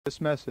this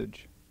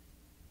message.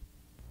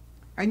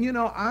 And you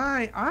know,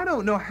 I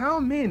don't know how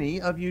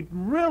many of you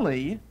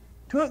really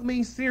took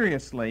me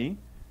seriously.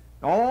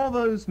 All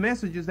those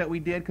messages that we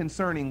did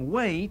concerning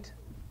weight,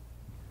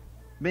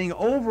 being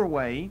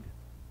overweight,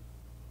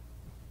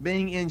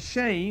 being in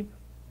shape.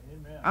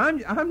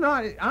 Amen. I'm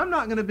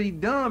not going to be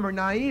dumb or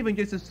naive and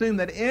just assume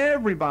that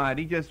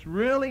everybody just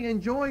really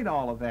enjoyed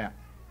all of that.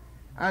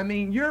 I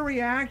mean, your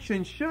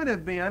reaction should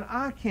have been,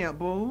 I can't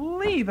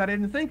believe I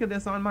didn't think of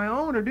this on my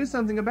own or do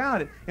something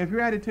about it. If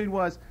your attitude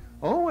was,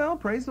 oh, well,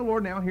 praise the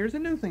Lord, now here's a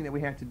new thing that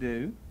we have to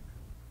do,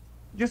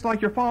 just like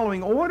you're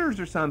following orders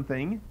or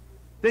something,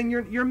 then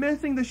you're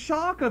missing the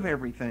shock of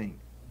everything.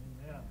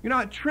 Amen. You're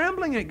not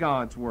trembling at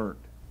God's Word.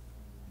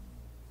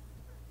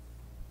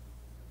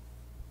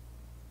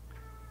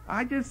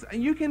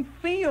 You can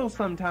feel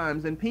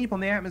sometimes in people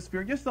in the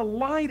atmosphere just a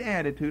light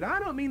attitude. I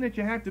don't mean that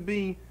you have to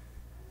be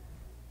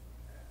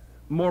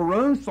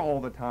morose all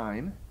the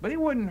time, but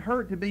it wouldn't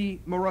hurt to be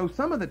morose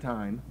some of the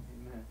time.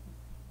 Amen.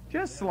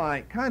 Just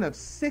like kind of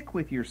sick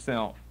with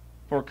yourself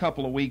for a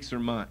couple of weeks or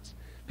months.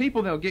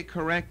 People, they'll get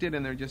corrected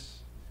and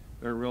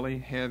they're really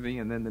heavy,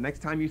 and then the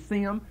next time you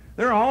see them,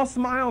 they're all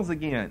smiles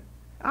again.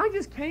 I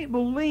just can't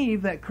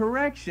believe that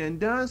correction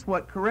does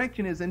what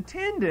correction is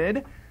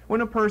intended when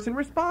a person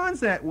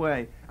responds that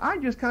way.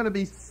 I'd just kind of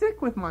be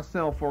sick with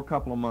myself for a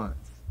couple of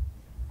months.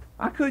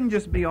 I couldn't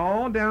just be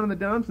all down in the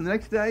dumps and the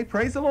next day,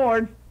 praise the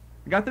Lord,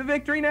 I got the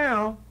victory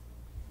now.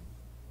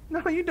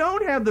 No, you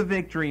don't have the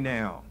victory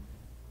now.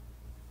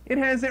 It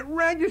hasn't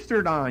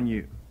registered on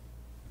you.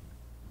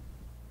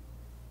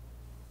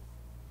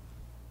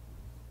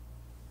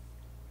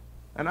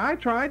 And I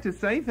tried to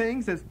say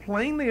things as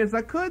plainly as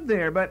I could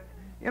there, but,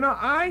 you know,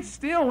 I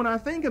still, when I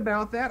think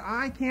about that,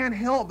 I can't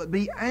help but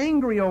be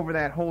angry over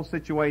that whole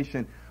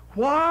situation.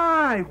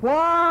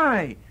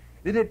 Why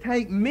did it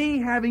take me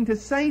having to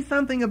say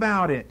something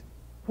about it?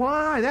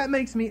 Why? That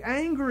makes me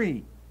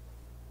angry.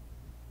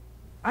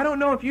 I don't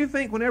know if you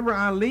think whenever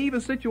I leave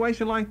a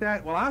situation like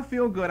that, well, I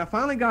feel good. I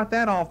finally got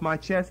that off my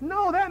chest.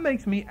 No, that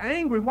makes me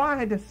angry. Why I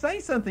had to say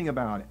something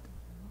about it.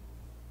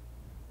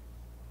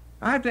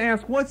 I have to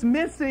ask what's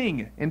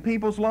missing in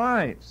people's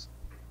lives.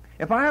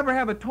 If I ever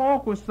have a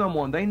talk with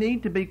someone, they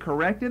need to be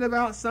corrected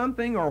about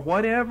something or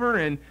whatever,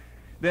 and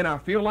then I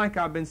feel like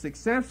I've been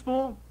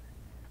successful.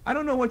 I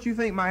don't know what you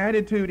think my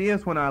attitude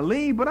is when I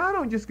leave, but I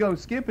don't just go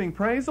skipping,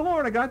 praise the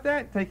Lord, I got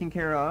that taken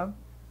care of.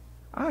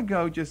 I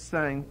go just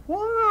saying,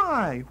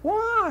 why?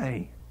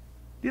 Why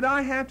did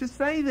I have to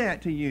say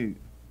that to you?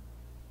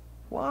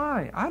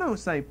 Why? I don't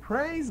say,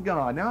 praise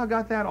God, now I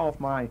got that off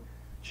my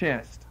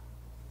chest.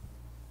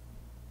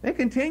 It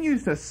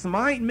continues to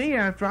smite me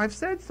after I've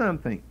said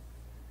something.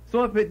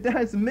 So if it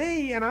does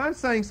me and I'm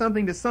saying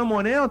something to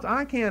someone else,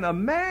 I can't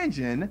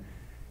imagine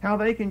how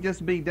they can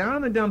just be down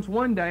in the dumps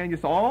one day and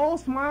just all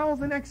smiles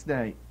the next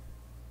day.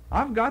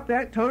 I've got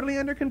that totally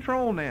under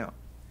control now.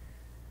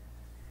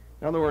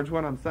 In other words,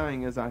 what I'm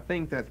saying is I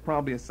think that's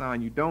probably a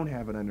sign you don't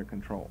have it under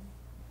control.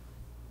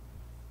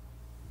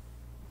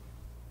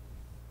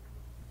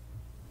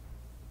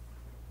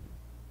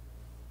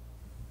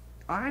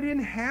 I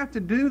didn't have to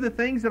do the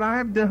things that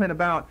I've done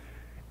about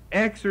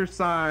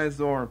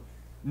exercise or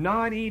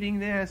not eating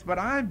this, but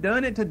I've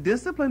done it to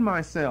discipline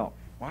myself.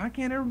 Why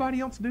can't everybody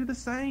else do the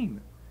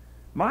same?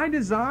 My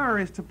desire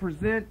is to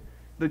present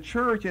the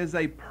church as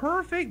a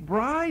perfect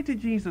bride to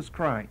Jesus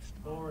Christ.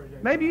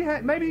 Maybe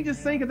you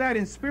just think of that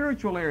in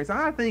spiritual areas.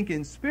 I think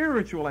in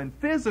spiritual and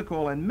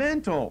physical and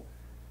mental.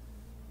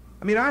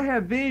 I mean, I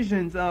have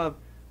visions of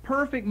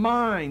perfect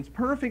minds,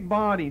 perfect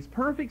bodies,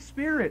 perfect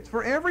spirits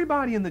for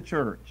everybody in the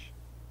church.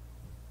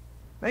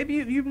 Maybe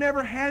you've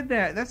never had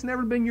that. That's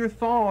never been your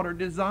thought or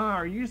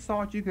desire. You just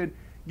thought you could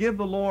give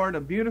the Lord a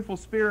beautiful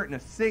spirit and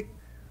a sick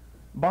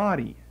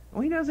body.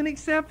 Well, He doesn't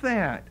accept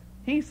that.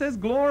 He says,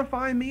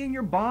 glorify me in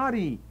your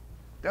body.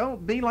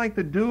 Don't be like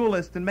the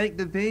dualist and make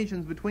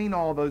divisions between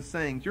all those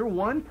things. You're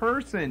one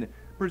person.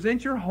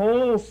 Present your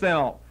whole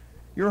self,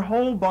 your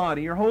whole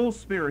body, your whole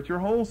spirit, your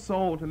whole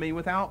soul to me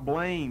without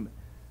blame,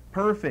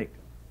 perfect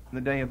in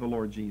the day of the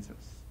Lord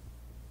Jesus.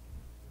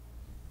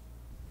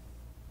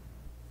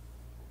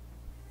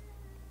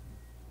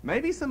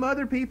 Maybe some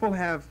other people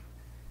have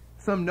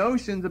some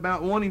notions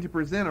about wanting to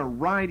present a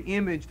right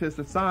image to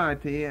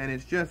society, and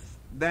it's just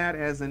that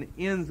as an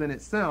ends in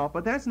itself,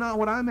 but that's not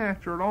what I'm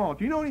after at all. If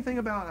you know anything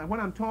about what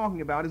I'm talking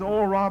about is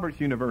Oral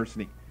Roberts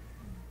University.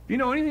 If you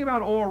know anything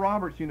about Oral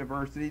Roberts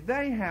University,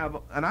 they have,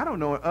 and I don't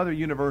know other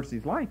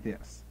universities like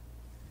this,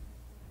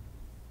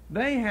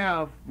 they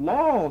have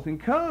laws and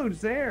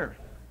codes there.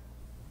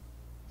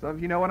 Some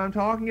of you know what I'm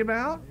talking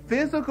about?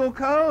 Physical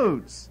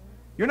codes.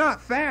 You're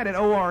not fat at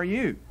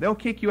ORU. They'll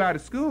kick you out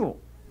of school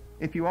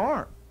if you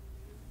are.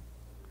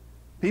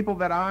 People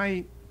that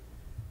I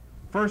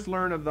first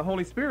learned of the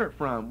Holy Spirit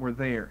from were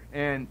there,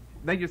 and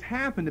they just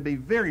happened to be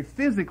very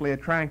physically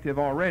attractive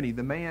already.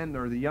 The man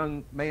or the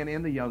young man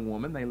and the young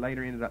woman, they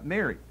later ended up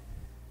married.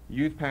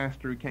 Youth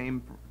pastor who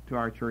came to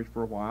our church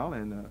for a while,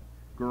 and a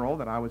girl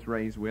that I was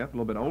raised with, a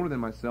little bit older than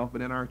myself,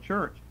 but in our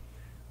church.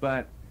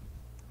 But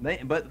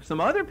But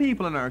some other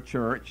people in our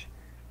church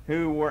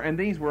who were, and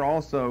these were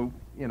also,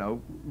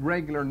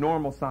 regular,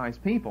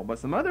 normal-sized people, but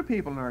some other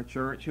people in our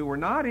church who were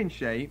not in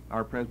shape,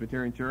 our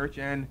Presbyterian church,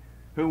 and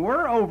who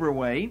were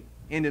overweight,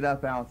 ended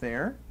up out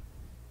there,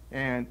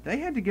 and they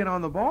had to get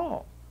on the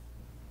ball.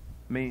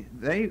 I mean,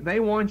 they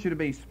want you to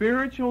be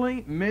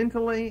spiritually,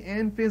 mentally,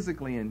 and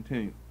physically in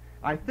tune.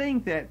 I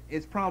think that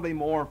it's probably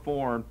more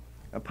for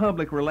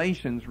public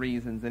relations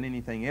reasons than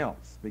anything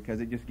else,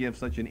 because it just gives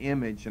such an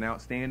image, an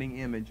outstanding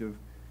image of,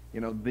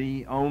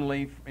 the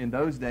only, in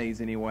those days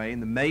anyway,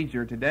 and the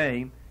major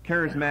today,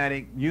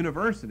 charismatic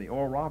university,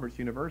 Oral Roberts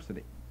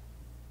University.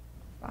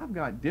 I've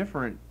got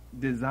different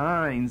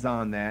designs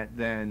on that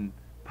than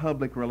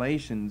public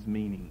relations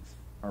meanings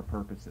or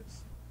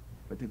purposes.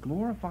 But to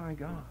glorify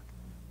God,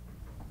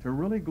 to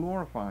really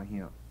glorify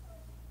Him,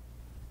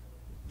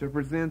 to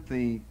present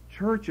the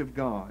church of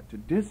God, to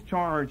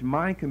discharge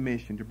my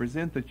commission, to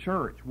present the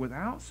church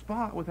without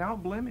spot,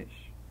 without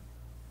blemish,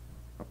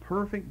 a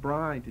perfect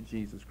bride to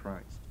Jesus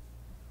Christ.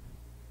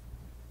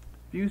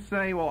 If you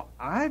say, well,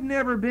 I've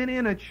never been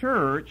in a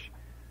church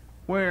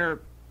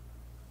where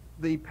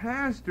the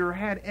pastor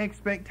had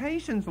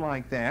expectations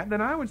like that,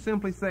 then I would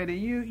simply say to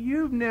you,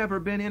 you've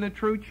never been in a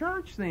true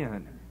church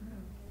then.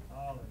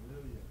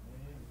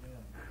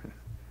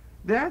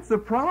 That's the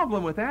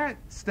problem with that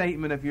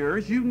statement of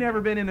yours. You've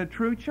never been in a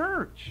true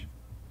church.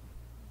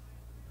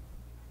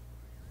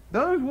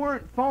 Those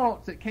weren't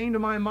thoughts that came to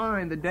my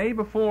mind the day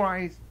before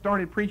I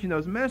started preaching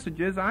those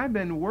messages. I've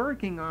been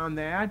working on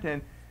that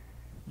and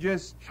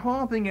just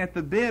chomping at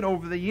the bit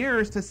over the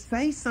years to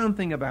say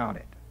something about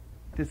it.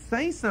 To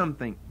say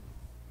something.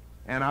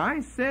 And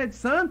I said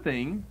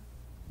something,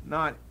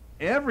 not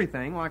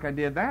everything like I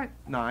did that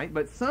night,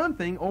 but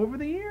something over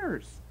the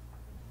years.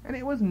 And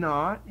it was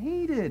not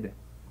heeded.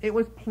 It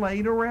was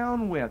played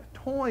around with,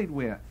 toyed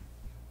with.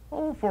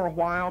 Oh, for a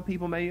while,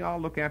 people may,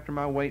 I'll look after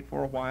my weight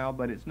for a while,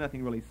 but it's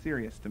nothing really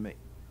serious to me.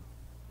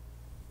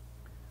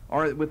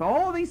 Or with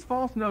all these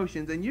false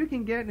notions, and you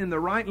can get in the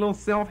right little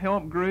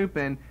self-help group,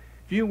 and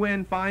if you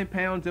win 5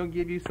 pounds, they'll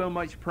give you so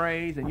much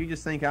praise, and you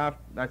just think,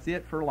 that's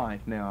it for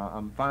life now.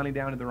 I'm finally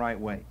down to the right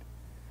weight.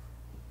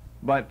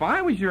 But if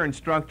I was your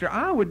instructor,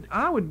 I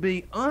would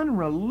be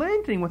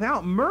unrelenting,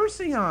 without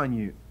mercy on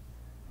you.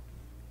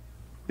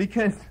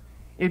 Because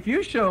if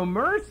you show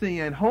mercy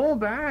and hold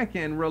back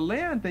and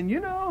relent, then you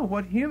know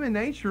what human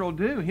nature will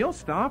do. He'll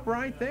stop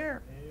right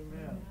there.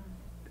 Amen.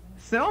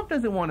 Self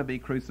doesn't want to be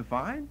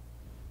crucified.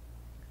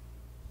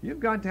 You've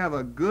got to have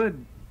a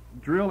good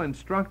drill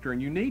instructor,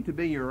 and you need to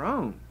be your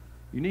own.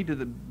 You need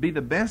to be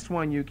the best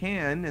one you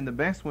can, and the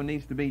best one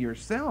needs to be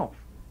yourself.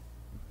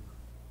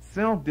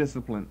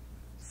 Self-discipline,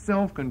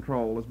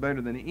 self-control is better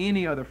than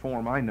any other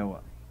form I know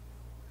of.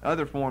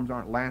 Other forms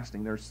aren't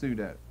lasting. They're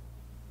pseudo.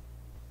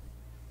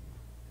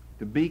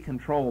 To be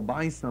controlled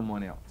by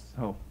someone else.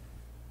 So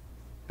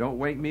don't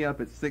wake me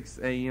up at 6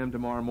 a.m.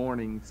 tomorrow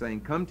morning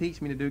saying, come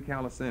teach me to do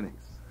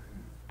calisthenics.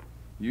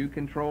 You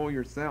control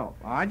yourself.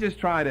 I just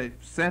try to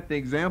set the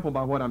example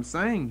by what I'm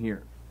saying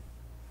here.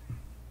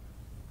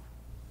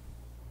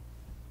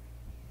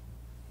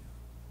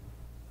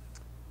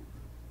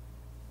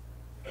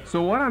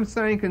 So what I'm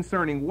saying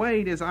concerning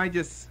weight is I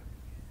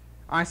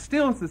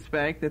still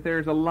suspect that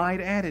there's a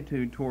light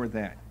attitude toward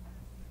that.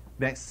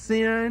 That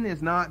sin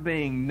is not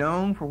being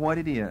known for what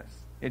it is.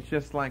 It's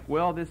just like,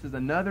 well, this is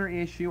another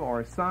issue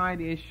or a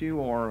side issue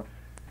or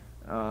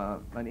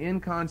an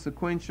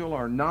inconsequential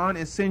or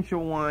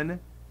non-essential one.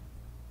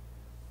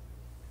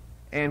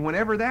 And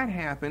whenever that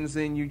happens,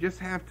 then you just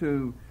have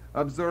to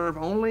observe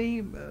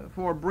only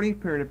for a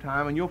brief period of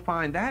time, and you'll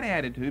find that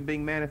attitude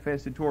being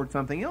manifested toward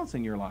something else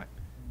in your life.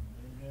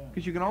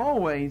 Because you can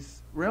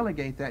always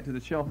relegate that to the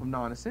shelf of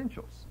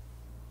non-essentials.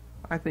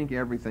 I think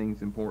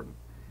everything's important.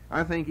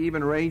 I think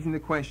even raising the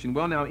question,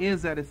 well, now,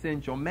 is that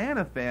essential?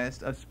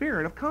 Manifest a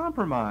spirit of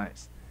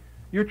compromise.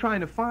 You're trying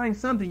to find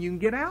something you can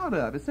get out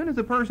of. As soon as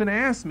a person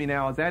asks me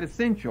now, is that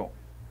essential?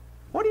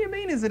 What do you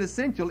mean, is it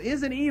essential?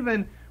 Isn't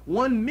even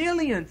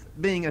 1/1,000,000th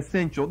being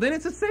essential? Then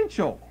it's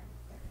essential.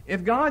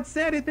 If God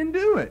said it, then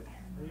do it.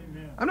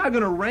 Amen. I'm not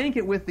going to rank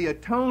it with the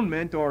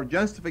atonement or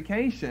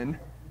justification.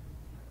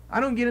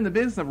 I don't get in the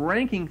business of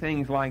ranking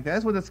things like that.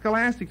 That's what the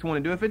scholastics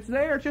want to do. If it's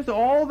there, it's just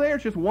all there.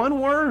 It's just one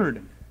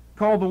word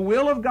called the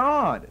will of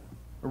God,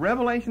 a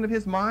revelation of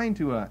His mind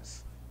to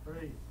us.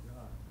 Praise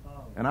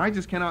God. And I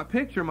just cannot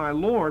picture my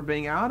Lord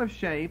being out of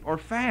shape or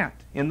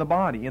fat in the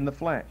body, in the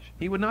flesh.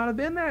 He would not have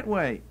been that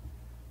way.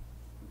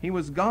 He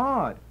was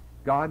God,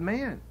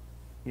 God-man.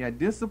 He had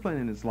discipline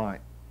in His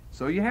life.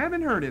 So you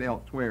haven't heard it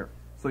elsewhere.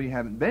 So you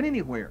haven't been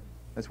anywhere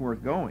that's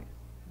worth going.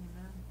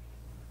 Amen.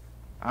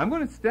 I'm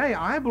going to stay.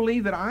 I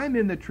believe that I'm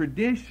in the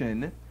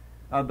tradition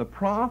of the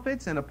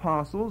prophets and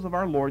apostles of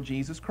our Lord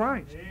Jesus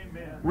Christ.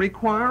 Amen.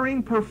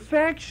 Requiring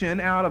perfection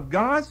out of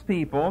God's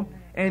people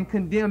and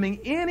condemning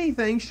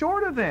anything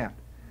short of that.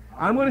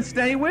 I'm going to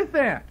stay with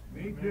that.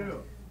 Me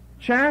too.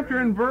 Chapter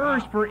and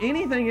verse for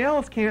anything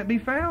else can't be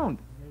found.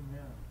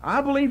 Amen.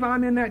 I believe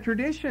I'm in that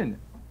tradition.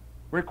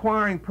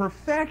 Requiring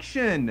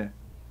perfection.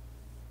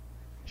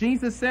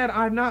 Jesus said,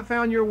 I've not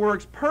found your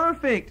works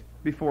perfect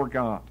before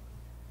God.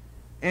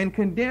 And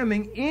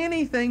condemning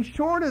anything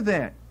short of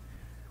that.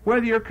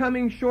 Whether you're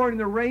coming short in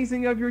the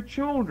raising of your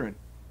children.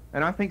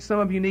 And I think some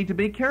of you need to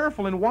be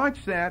careful and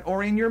watch that,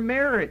 or in your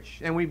marriage.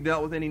 And we've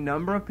dealt with any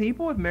number of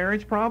people with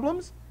marriage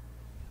problems.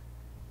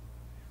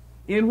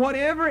 In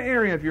whatever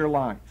area of your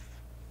life,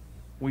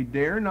 we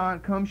dare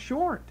not come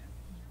short.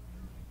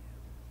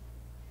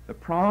 The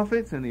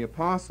prophets and the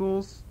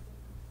apostles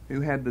who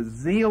had the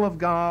zeal of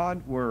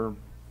God were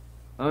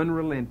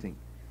unrelenting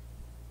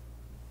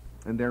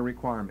in their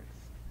requirements.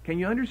 Can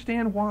you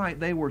understand why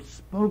they were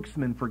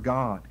spokesmen for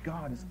God?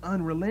 God is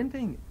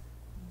unrelenting.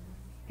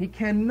 He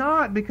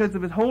cannot, because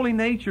of His holy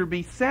nature,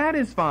 be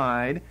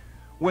satisfied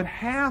with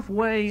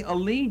halfway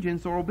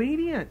allegiance or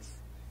obedience.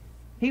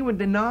 He would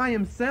deny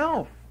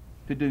Himself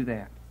to do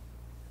that.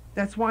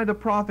 That's why the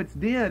prophets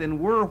did and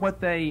were what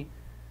they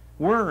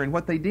were and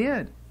what they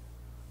did.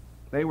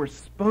 They were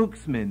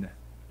spokesmen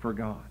for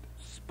God.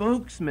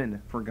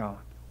 Spokesmen for God.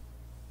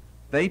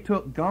 They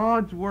took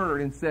God's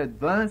word and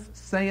said, thus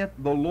saith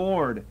the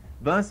Lord,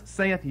 thus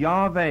saith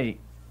Yahweh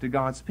to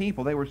God's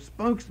people. They were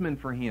spokesmen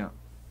for Him.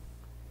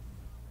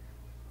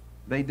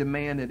 They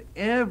demanded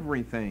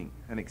everything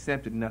and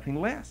accepted nothing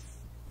less.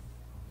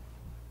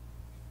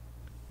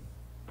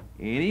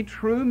 Any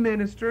true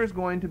minister is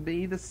going to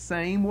be the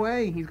same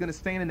way. He's going to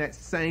stand in that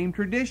same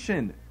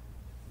tradition.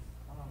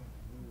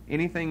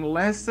 Anything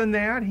less than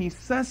that, he's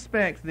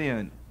suspect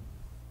then.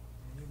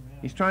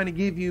 He's trying to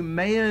give you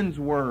man's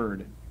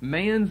word,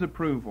 man's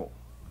approval,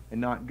 and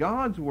not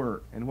God's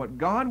word and what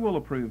God will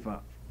approve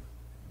of.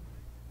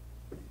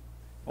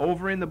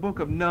 Over in the book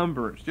of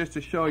Numbers, just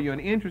to show you an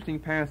interesting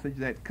passage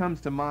that comes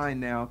to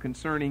mind now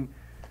concerning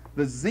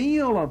the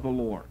zeal of the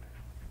Lord.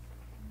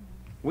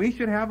 We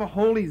should have a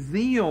holy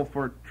zeal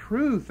for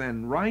truth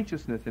and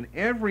righteousness in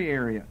every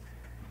area.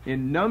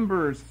 In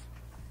Numbers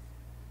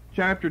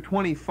chapter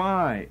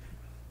 25,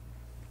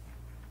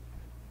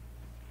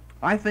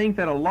 I think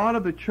that a lot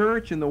of the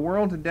church in the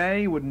world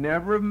today would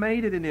never have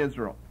made it in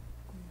Israel.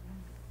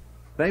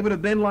 They would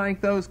have been like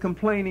those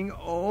complaining,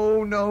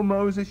 oh no,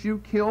 Moses, you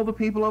kill the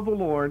people of the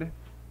Lord.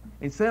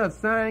 Instead of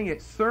saying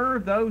it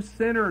served those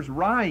sinners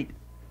right.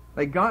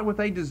 They got what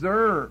they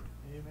deserved.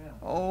 Amen.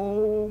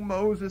 Oh,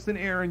 Moses and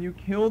Aaron, you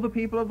kill the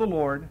people of the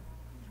Lord.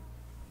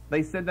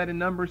 They said that in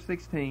Numbers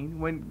 16.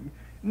 When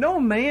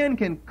no man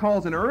can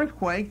cause an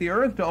earthquake, the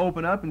earth to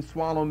open up and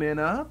swallow men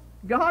up.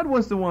 God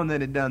was the one that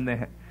had done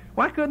that.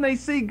 Why couldn't they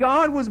see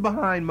God was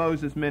behind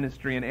Moses'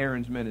 ministry and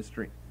Aaron's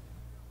ministry?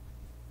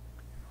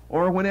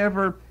 Or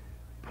whenever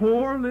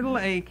poor little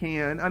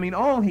Achan,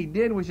 all he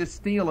did was just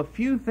steal a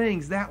few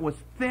things. That was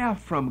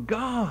theft from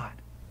God.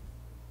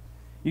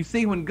 You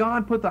see, when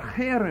God put the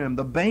cherem,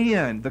 the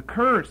ban, the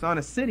curse on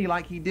a city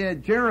like He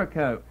did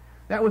Jericho,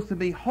 that was to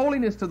be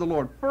holiness to the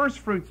Lord, first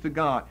fruits to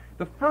God.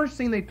 The first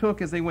thing they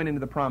took as they went into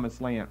the promised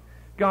land.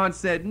 God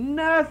said,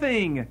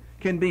 nothing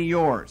can be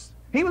yours.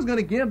 He was going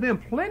to give them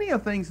plenty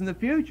of things in the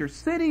future,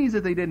 cities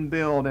that they didn't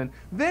build and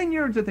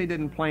vineyards that they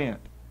didn't plant.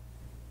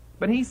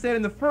 But He said,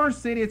 in the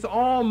first city, it's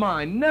all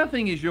mine.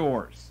 Nothing is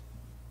yours.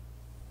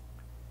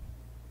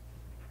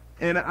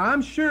 And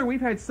I'm sure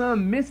we've had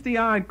some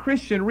misty-eyed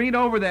Christian read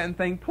over that and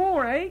think,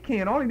 poor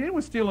Achan, all he did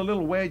was steal a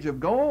little wedge of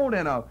gold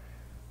and a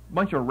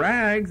bunch of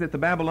rags that the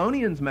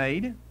Babylonians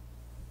made.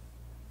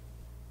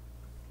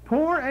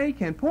 Poor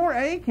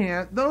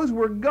Achan, those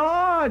were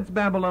God's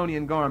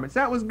Babylonian garments.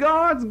 That was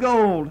God's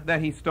gold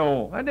that he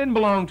stole. That didn't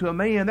belong to a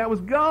man. That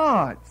was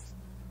God's.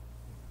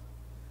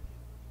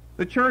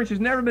 The church has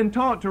never been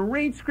taught to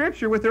read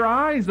Scripture with their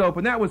eyes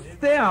open. That was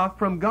theft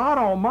from God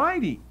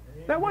Almighty.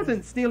 That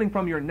wasn't stealing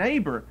from your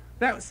neighbor.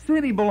 That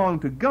city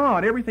belonged to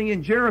God. Everything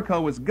in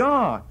Jericho was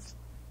God's.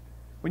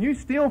 When you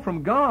steal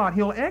from God,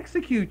 He'll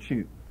execute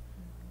you.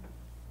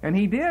 And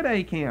He did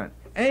Achan.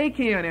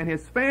 Achan and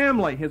his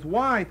family, his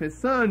wife, his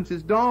sons,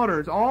 his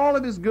daughters, all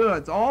of his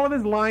goods, all of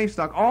his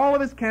livestock, all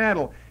of his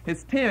cattle,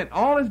 his tent,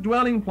 all his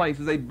dwelling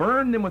places, they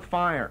burned them with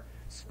fire,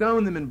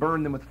 stoned them and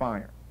burned them with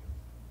fire.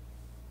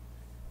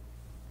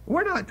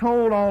 We're not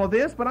told all of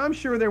this, but I'm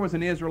sure there was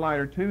an Israelite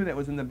or two that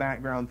was in the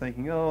background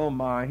thinking, oh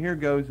my, here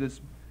goes this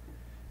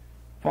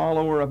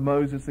follower of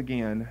Moses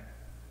again.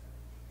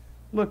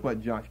 Look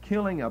what Josh,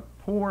 killing a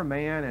poor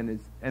man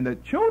and the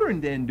children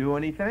didn't do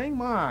anything.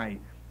 My,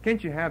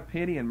 can't you have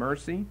pity and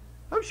mercy?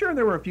 I'm sure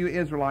there were a few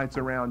Israelites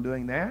around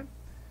doing that.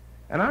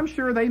 And I'm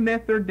sure they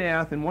met their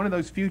death in one of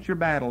those future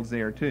battles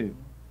there too.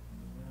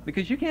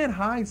 Because you can't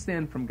hide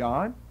sin from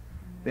God.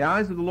 The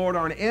eyes of the Lord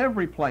are in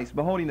every place,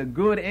 beholding the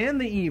good and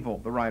the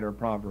evil, the writer of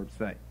Proverbs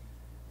say.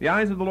 The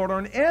eyes of the Lord are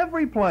in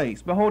every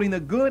place, beholding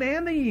the good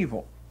and the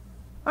evil.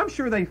 I'm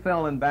sure they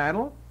fell in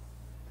battle.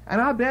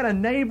 And I bet a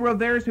neighbor of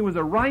theirs who was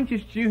a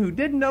righteous Jew who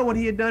didn't know what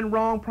he had done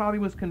wrong probably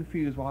was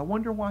confused. Well, I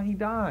wonder why he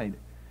died.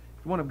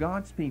 He's one of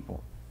God's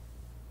people.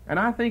 And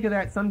I think of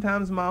that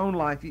sometimes in my own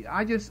life.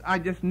 I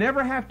just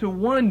never have to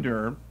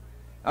wonder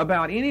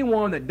about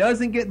anyone that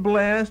doesn't get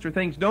blessed or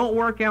things don't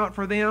work out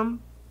for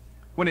them.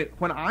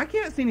 When I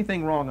can't see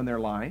anything wrong in their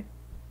life,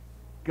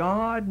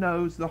 God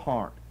knows the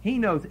heart. He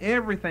knows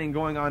everything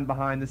going on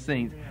behind the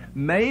scenes.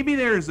 Maybe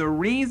there's a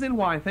reason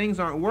why things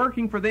aren't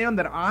working for them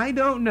that I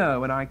don't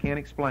know and I can't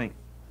explain.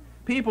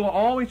 People are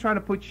always trying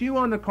to put you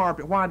on the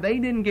carpet why they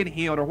didn't get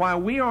healed or why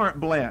we aren't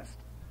blessed.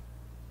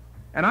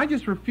 And I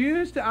just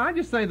refuse to. I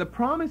just say the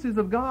promises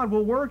of God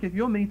will work if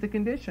you'll meet the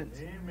conditions.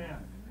 Amen.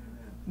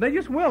 They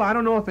just will. I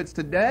don't know if it's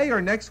today or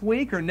next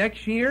week or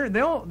next year.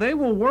 They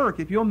will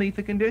work if you'll meet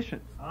the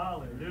conditions.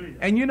 Hallelujah.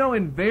 And you know,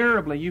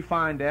 invariably you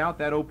find out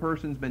that old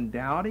person's been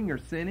doubting or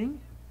sinning.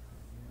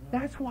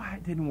 That's why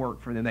it didn't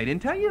work for them. They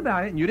didn't tell you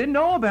about it, and you didn't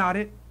know about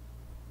it.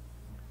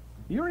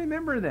 You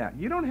remember that.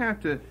 You don't have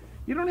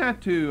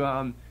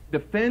to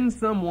defend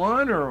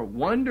someone or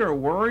wonder or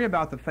worry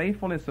about the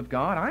faithfulness of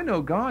God. I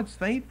know God's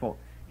faithful.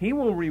 He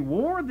will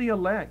reward the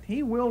elect.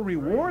 He will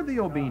reward the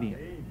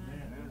obedient.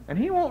 And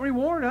He won't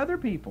reward other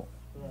people.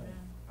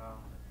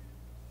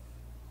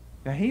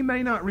 Now, He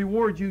may not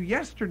reward you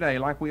yesterday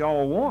like we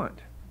all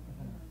want,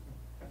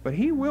 but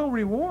He will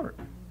reward.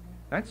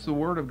 That's the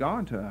Word of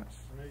God to us.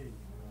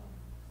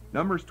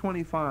 Numbers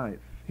 25.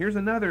 Here's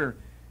another.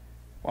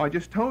 Well, I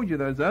just told you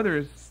there's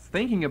others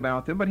thinking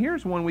about them, but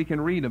here's one we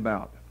can read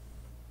about.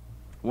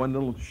 One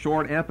little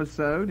short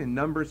episode in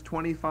Numbers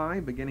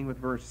 25, beginning with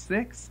verse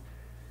 6,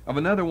 of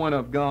another one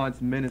of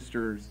God's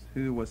ministers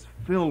who was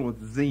filled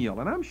with zeal.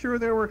 And I'm sure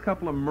there were a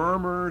couple of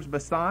murmurers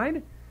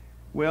beside.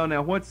 Well,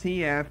 now, what's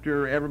he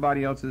after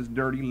everybody else's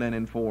dirty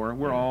linen for?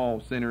 We're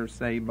all sinners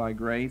saved by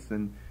grace,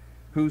 and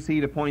who's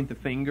he to point the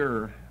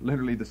finger, or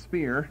literally the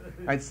spear,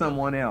 at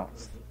someone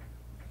else?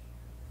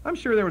 I'm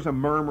sure there was a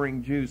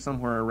murmuring Jew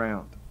somewhere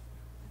around.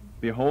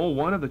 Behold,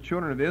 one of the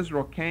children of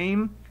Israel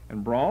came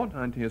and brought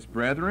unto his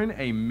brethren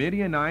a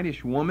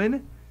Midianitish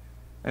woman.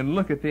 And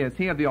look at this.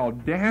 He had the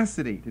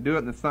audacity to do it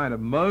in the sight of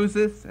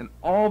Moses and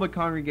all the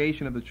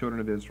congregation of the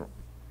children of Israel.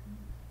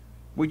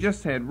 We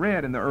just had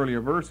read in the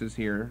earlier verses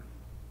here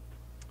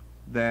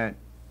that,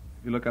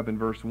 if you look up in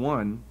verse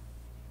 1,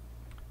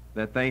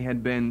 that they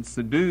had been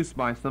seduced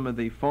by some of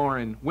the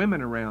foreign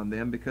women around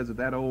them because of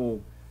that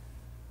old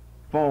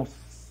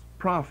false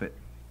prophet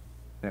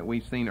that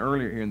we've seen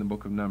earlier here in the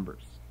book of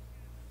Numbers,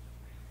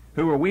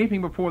 who were weeping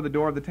before the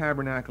door of the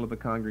tabernacle of the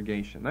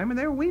congregation. I mean,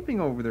 they were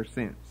weeping over their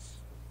sins.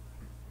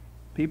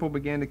 People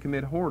began to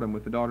commit whoredom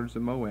with the daughters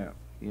of Moab,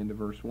 the end of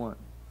verse 1.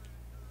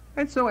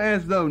 And so,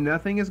 as though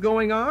nothing is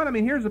going on, I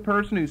mean, here's a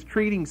person who's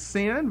treating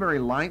sin very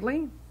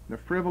lightly, in a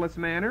frivolous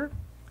manner.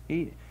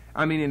 In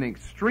an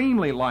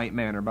extremely light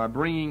manner, by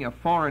bringing a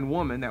foreign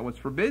woman that was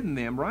forbidden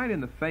them right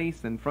in the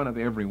face in front of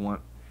everyone.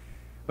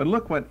 But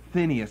look what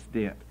Phinehas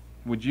did.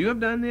 Would you have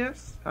done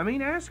this? I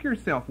mean, ask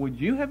yourself, would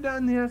you have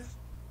done this?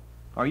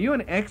 Are you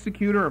an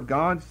executor of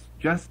God's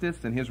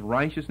justice and His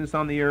righteousness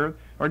on the earth,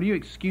 or do you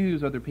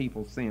excuse other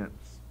people's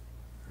sins?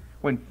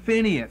 When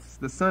Phinehas,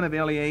 the son of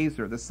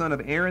Eleazar, the son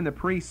of Aaron the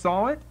priest,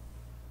 saw it,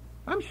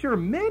 I'm sure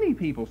many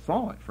people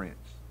saw it, friends.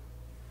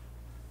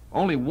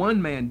 Only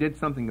one man did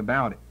something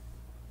about it.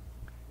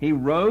 He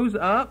rose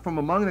up from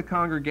among the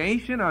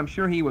congregation. I'm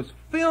sure he was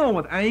filled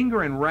with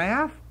anger and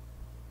wrath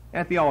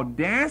at the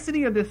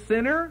audacity of this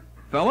sinner,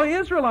 fellow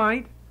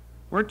Israelite.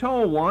 We're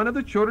told one of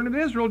the children of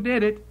Israel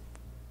did it,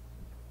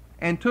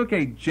 and took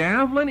a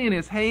javelin in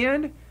his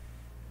hand.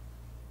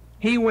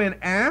 He went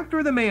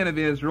after the man of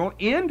Israel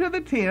into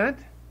the tent.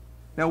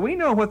 Now we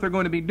know what they're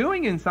going to be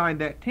doing inside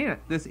that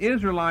tent, this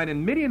Israelite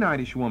and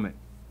Midianitish woman.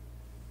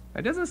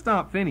 That doesn't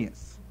stop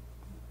Phinehas.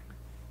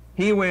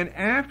 He went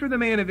after the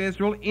man of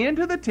Israel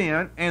into the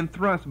tent and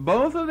thrust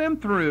both of them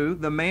through,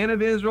 the man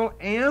of Israel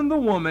and the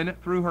woman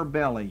through her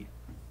belly.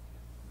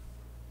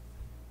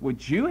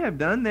 Would you have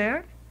done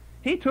that?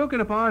 He took it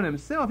upon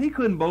himself. He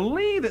couldn't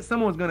believe that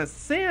someone was going to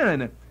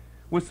sin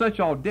with such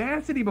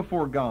audacity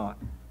before God.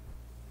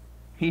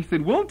 He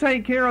said, we'll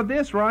take care of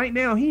this right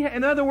now.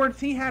 In other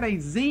words, he had a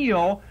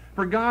zeal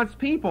for God's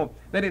people,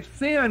 that if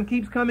sin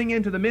keeps coming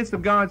into the midst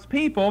of God's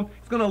people,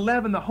 it's going to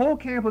leaven the whole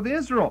camp of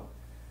Israel.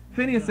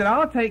 Phinehas said,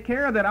 I'll take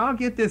care of that. I'll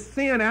get this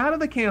sin out of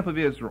the camp of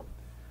Israel.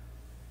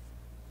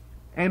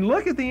 And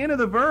look at the end of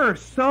the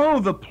verse. So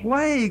the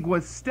plague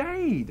was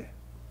stayed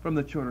from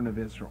the children of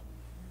Israel.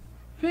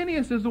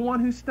 Phinehas is the one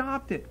who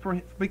stopped it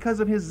because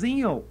of his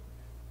zeal.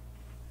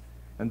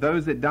 And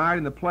those that died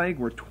in the plague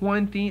were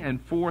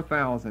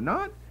 24,000.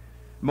 Not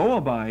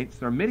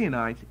Moabites or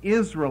Midianites,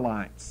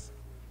 Israelites.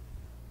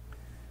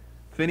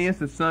 Phinehas,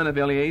 the son of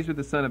Eleazar,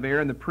 the son of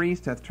Aaron, the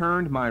priest, hath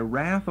turned my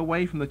wrath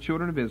away from the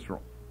children of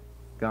Israel.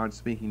 God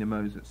speaking to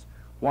Moses.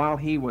 While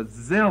he was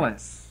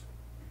zealous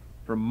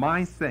for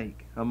my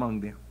sake among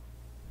them,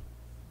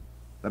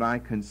 that I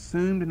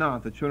consumed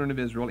not the children of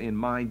Israel in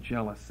my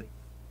jealousy.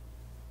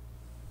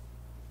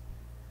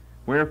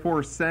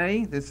 Wherefore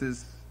say, this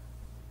is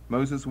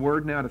Moses'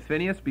 word now to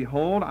Phinehas,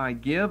 behold, I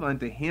give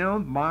unto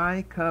him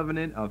my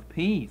covenant of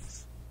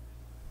peace.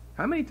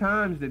 How many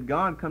times did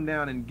God come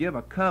down and give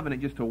a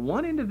covenant just to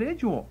one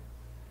individual?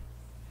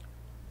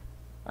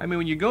 I mean,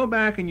 when you go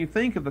back and you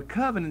think of the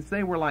covenants,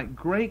 they were like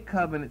great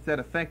covenants that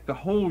affect the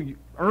whole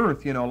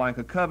earth, like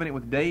a covenant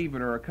with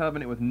David or a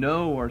covenant with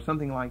Noah or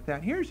something like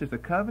that. Here's just a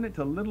covenant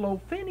to little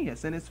old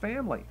Phinehas and his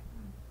family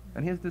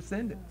and his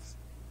descendants.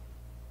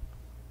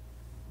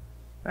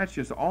 That's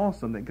just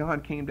awesome that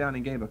God came down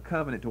and gave a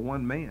covenant to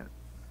one man.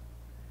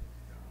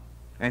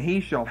 And he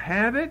shall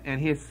have it, and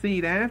his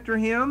seed after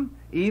him,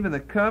 even the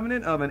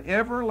covenant of an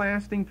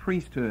everlasting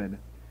priesthood,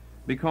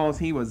 because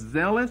he was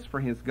zealous for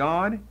his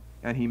God,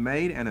 and he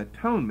made an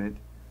atonement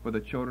for the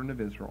children of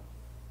Israel.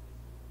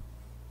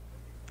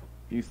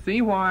 You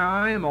see why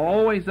I am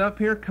always up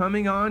here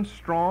coming on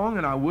strong,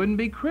 and I wouldn't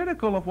be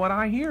critical of what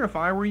I hear if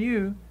I were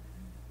you.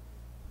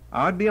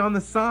 I'd be on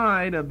the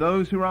side of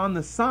those who are on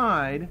the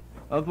side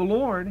of the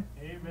Lord.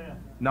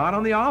 Amen. Not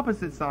on the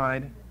opposite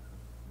side.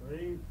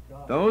 Praise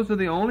God. Those are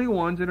the only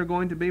ones that are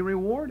going to be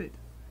rewarded.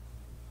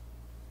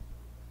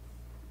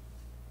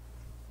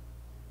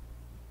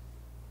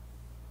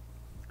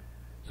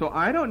 So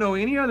I don't know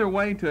any other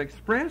way to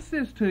express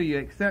this to you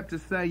except to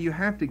say you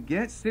have to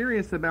get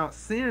serious about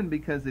sin,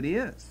 because it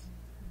is.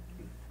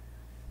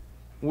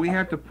 We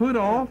have to put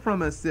off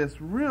from us this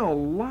real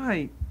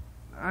light,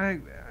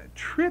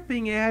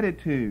 tripping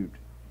attitude.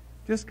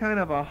 Just kind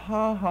of a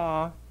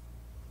ha-ha.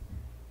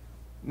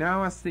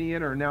 Now I see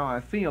it, or now I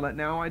feel it,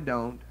 now I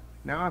don't.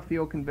 Now I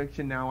feel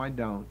conviction, now I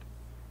don't.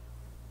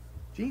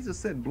 Jesus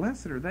said,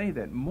 "Blessed are they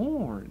that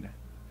mourn,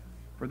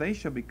 for they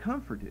shall be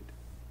comforted."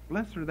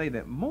 Blessed are they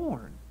that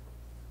mourn.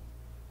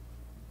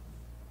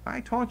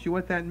 I taught you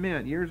what that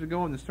meant years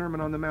ago in the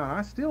Sermon on the Mount.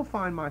 I still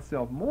find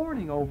myself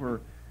mourning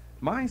over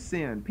my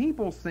sin,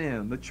 people's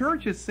sin, the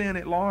church's sin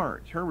at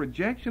large, her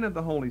rejection of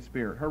the Holy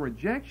Spirit, her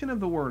rejection of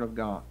the Word of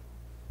God.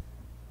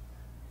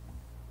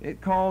 It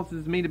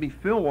causes me to be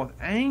filled with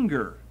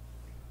anger,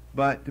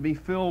 but to be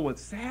filled with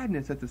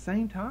sadness at the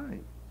same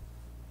time.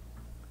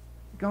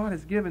 God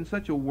has given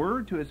such a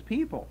word to His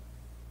people,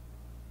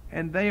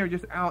 and they are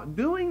just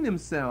outdoing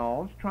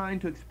themselves trying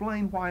to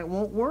explain why it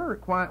won't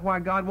work, why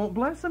God won't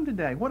bless them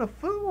today. What a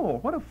fool!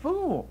 What a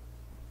fool!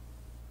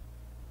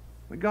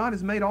 But God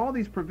has made all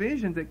these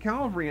provisions at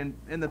Calvary, and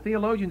the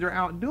theologians are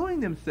outdoing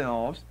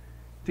themselves.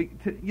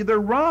 They're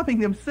robbing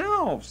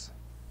themselves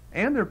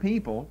and their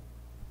people.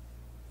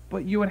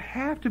 But you would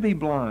have to be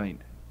blind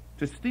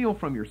to steal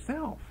from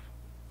yourself.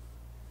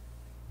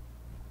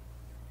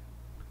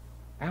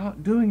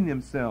 Outdoing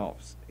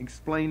themselves,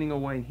 explaining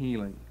away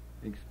healing,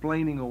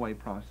 explaining away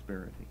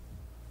prosperity.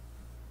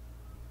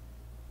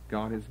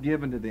 God has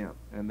given to them,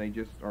 and they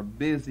just are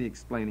busy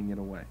explaining it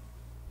away.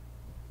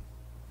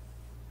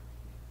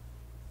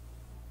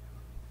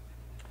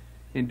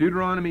 In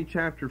Deuteronomy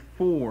chapter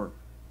 4,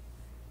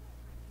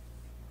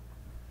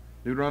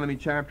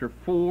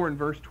 and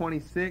verse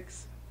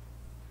 26,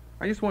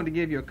 I just wanted to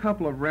give you a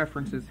couple of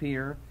references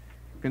here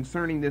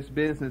concerning this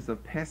business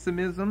of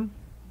pessimism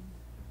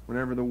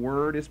whenever the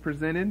word is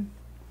presented.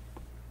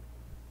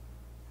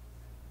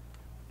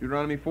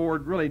 Deuteronomy 4,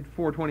 really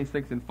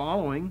 4:26 and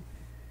following.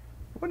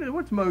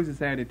 What's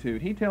Moses'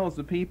 attitude? He tells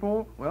the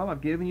people, well,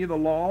 I've given you the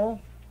law,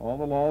 all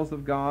the laws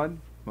of God.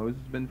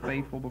 Moses has been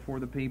faithful before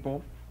the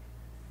people.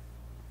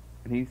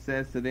 And he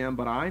says to them,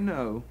 but I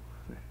know,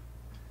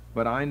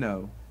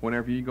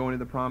 whenever you go into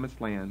the promised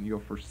land,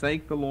 you'll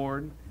forsake the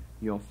Lord,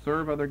 you'll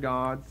serve other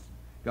gods,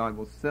 God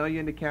will sell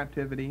you into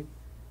captivity.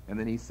 And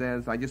then he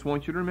says, I just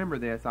want you to remember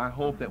this. I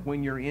hope that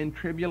when you're in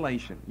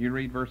tribulation, you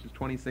read verses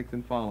 26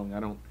 and following. I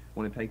don't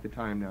want to take the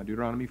time now.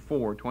 Deuteronomy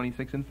 4,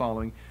 26 and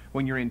following.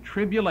 When you're in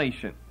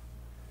tribulation,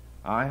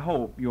 I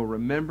hope you'll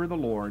remember the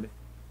Lord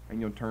and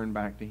you'll turn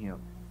back to Him.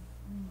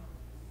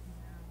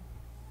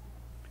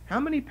 How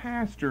many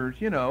pastors,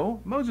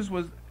 Moses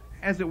was,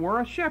 as it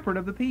were, a shepherd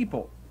of the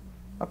people,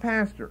 a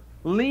pastor,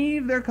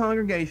 leave their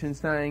congregation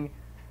saying,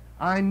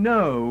 I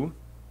know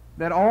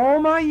that all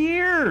my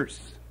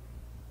years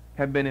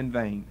have been in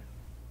vain.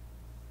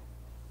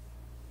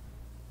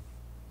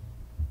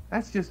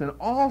 That's just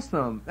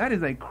that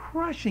is a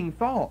crushing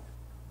thought.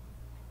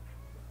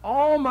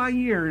 All my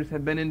years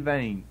have been in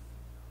vain.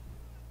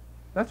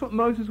 That's what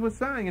Moses was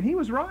saying, and he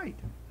was right.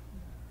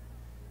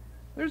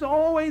 There's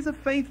always a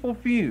faithful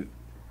few.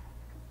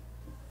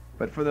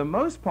 But for the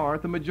most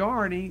part, the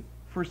majority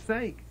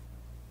forsake,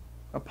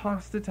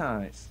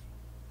 apostatize.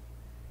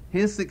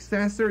 His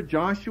successor,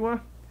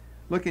 Joshua,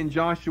 look in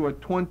Joshua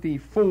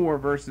 24,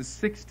 verses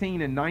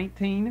 16 and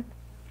 19.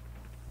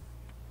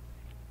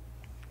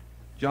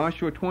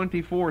 Joshua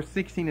 24,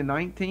 16 and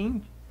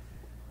 19,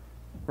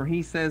 where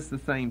he says the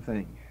same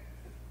thing.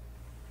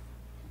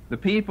 The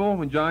people,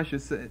 when Joshua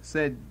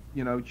said,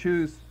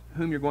 choose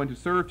whom you're going to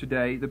serve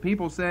today, the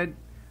people said,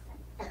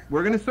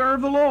 we're going to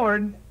serve the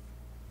Lord.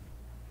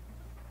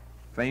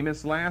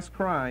 Famous last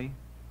cry.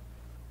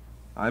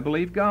 I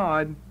believe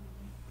God.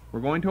 We're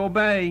going to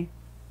obey.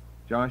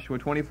 Joshua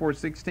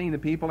 24:16, the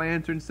people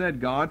answered and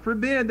said, God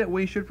forbid that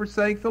we should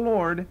forsake the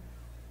Lord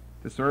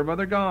to serve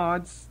other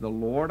gods. The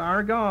Lord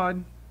our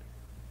God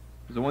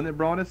is the one that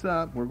brought us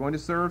up. We're going to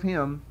serve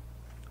Him.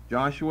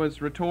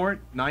 Joshua's retort,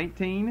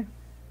 19,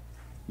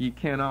 you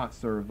cannot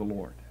serve the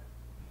Lord.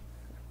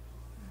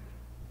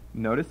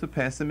 Notice the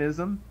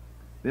pessimism.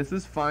 This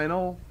is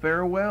final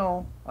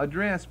farewell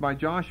address by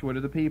Joshua to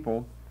the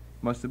people.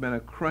 Must have been a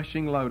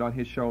crushing load on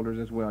his shoulders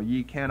as well.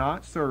 Ye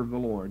cannot serve the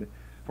Lord,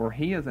 for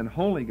He is an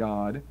holy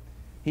God.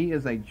 He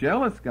is a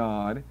jealous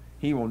God.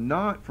 He will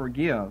not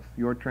forgive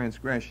your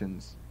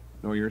transgressions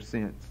nor your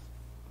sins.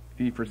 If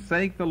ye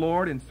forsake the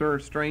Lord and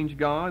serve strange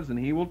gods, then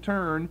he will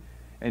turn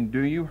and do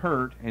you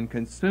hurt and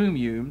consume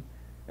you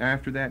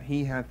after that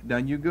he hath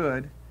done you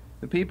good.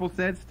 The people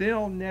said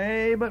still,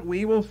 Nay, but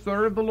we will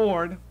serve the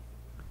Lord.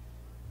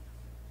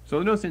 So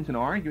there's no sense in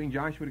arguing.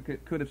 Joshua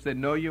could have said,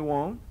 No, you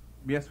won't.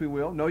 Yes, we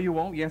will. No, you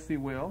won't. Yes, we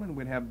will. And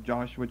we'd have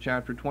Joshua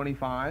chapter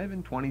 25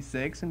 and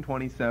 26 and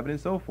 27 and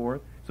so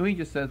forth. So he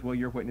just says, well,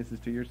 you're witnesses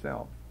to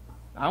yourself.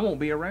 I won't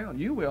be around.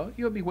 You will.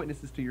 You'll be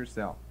witnesses to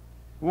yourself.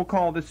 We'll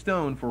call the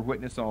stone for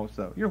witness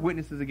also. You're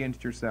witnesses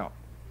against yourself,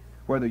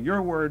 whether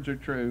your words are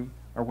true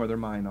or whether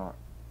mine are.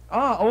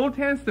 Old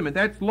Testament,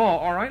 that's law.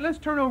 All right, let's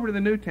turn over to the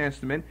New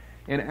Testament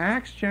in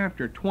Acts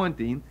chapter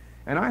 20,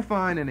 and I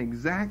find an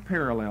exact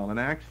parallel in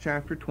Acts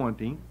chapter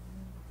 20.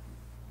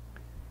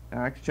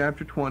 Acts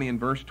chapter 20 and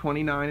verse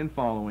 29 and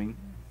following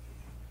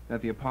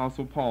that the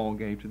Apostle Paul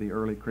gave to the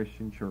early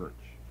Christian church.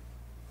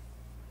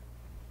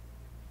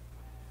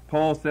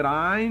 Paul said,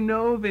 I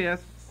know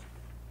this,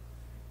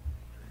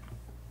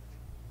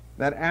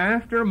 that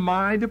after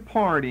my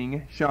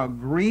departing shall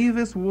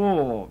grievous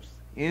wolves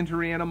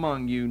enter in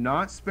among you,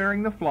 not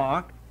sparing the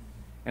flock.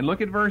 And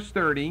look at verse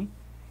 30.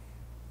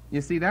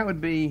 You see, that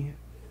would be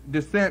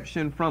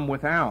deception from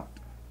without.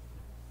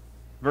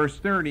 Verse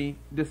 30,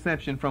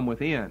 deception from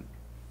within.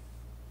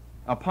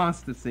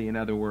 Apostasy, in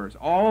other words.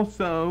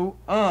 Also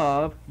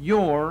of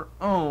your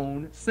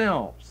own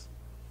selves.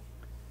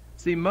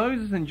 See,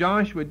 Moses and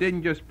Joshua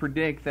didn't just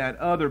predict that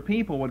other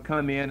people would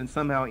come in and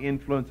somehow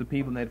influence the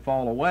people and they'd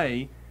fall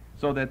away,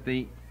 so that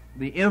the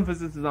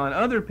emphasis is on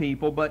other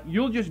people, but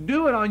you'll just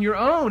do it on your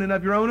own and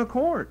of your own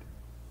accord.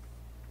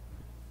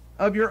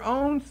 Of your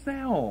own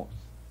selves.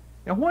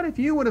 Now, what if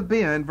you would have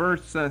been,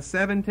 verse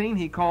 17,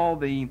 he called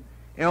the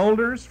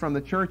elders from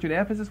the church at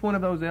Ephesus one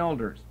of those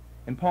elders.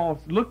 And Paul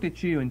looked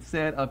at you and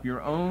said, of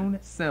your own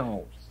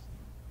selves.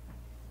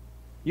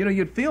 You know,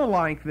 you'd feel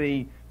like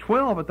the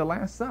 12 at the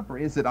Last Supper.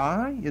 Is it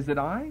I? Is it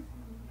I?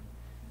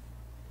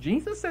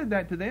 Jesus said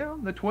that to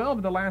them, the 12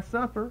 at the Last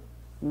Supper.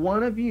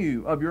 One of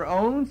you, of your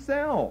own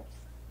selves.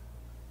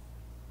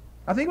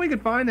 I think we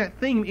could find that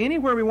theme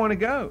anywhere we want to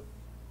go.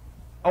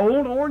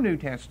 Old or New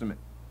Testament.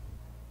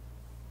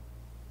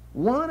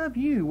 One of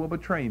you will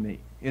betray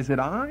me. Is it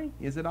I?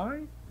 Is it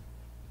I?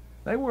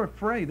 They were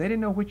afraid. They didn't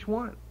know which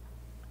one.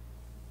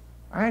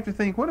 I have to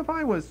think, what if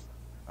I was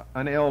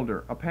an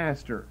elder, a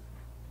pastor?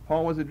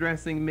 Paul was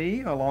addressing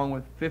me along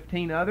with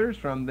 15 others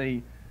from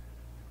the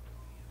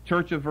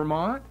Church of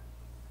Vermont.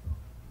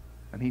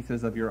 And he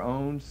says, of your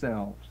own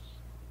selves.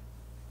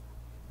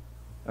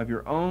 Of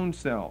your own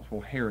selves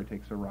will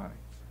heretics arise.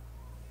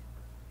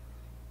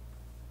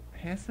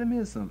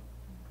 Pessimism.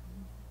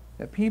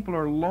 That people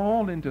are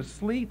lulled into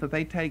sleep, that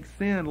they take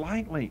sin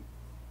lightly.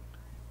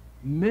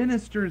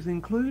 Ministers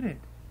included.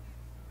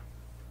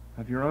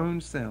 Of your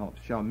own selves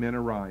shall men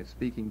arise,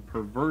 speaking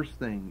perverse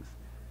things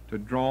to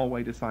draw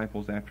away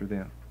disciples after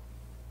them.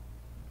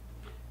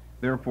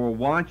 Therefore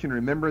watch and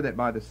remember that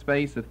by the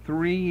space of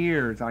 3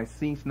 years I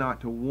cease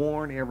not to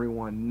warn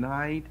everyone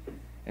night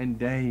and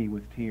day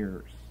with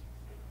tears.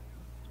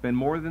 It's been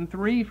more than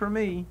 3 for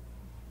me.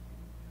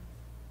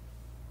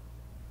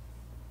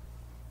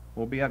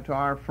 We'll be up to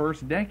our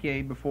first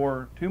decade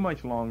before too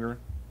much longer.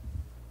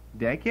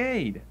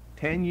 Decade.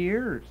 10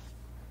 years.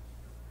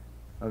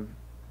 Of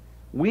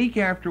week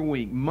after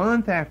week,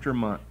 month after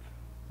month,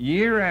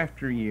 year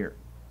after year.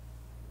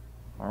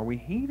 Are we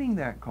heeding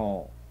that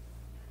call?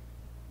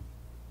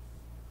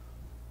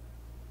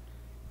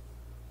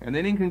 And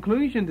then in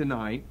conclusion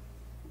tonight,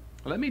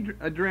 let me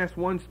address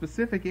one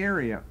specific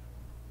area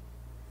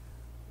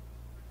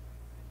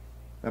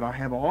that I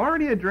have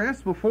already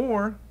addressed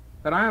before,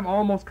 that I have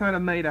almost kind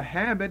of made a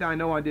habit. I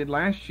know I did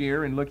last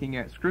year in looking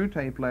at screw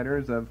tape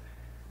letters of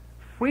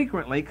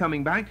frequently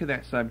coming back to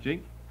that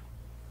subject,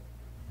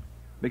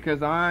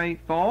 because I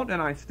thought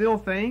and I still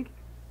think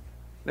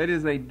that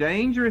is a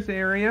dangerous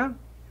area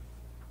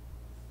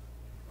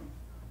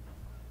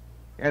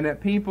and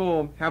that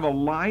people have a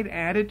light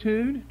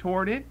attitude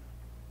toward it.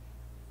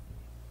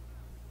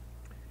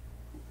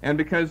 And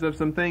because of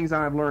some things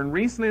I've learned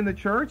recently in the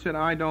church that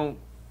I don't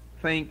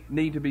think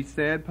need to be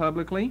said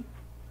publicly.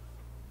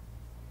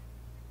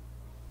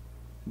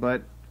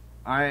 But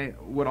I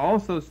would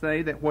also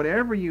say that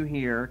whatever you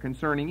hear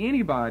concerning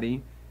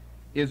anybody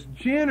is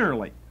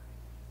generally,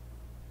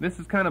 this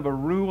is kind of a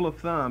rule of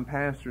thumb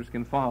pastors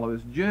can follow,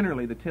 is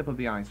generally the tip of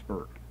the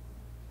iceberg.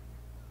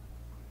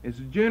 It's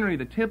generally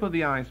the tip of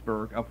the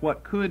iceberg of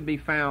what could be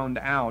found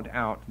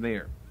out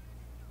there.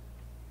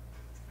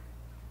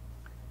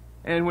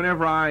 And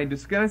whenever I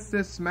discuss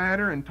this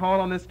matter and taught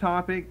on this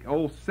topic,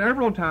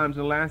 several times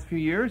in the last few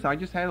years, I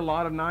just had a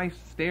lot of nice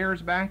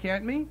stares back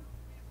at me.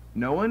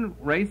 No one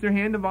raised their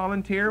hand to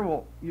volunteer.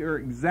 Well, you're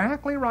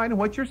exactly right in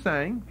what you're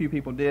saying. A few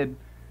people did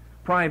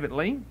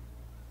privately.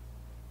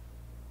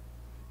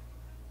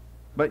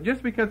 But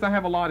just because I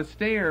have a lot of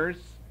stares,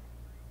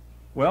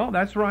 well,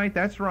 that's right,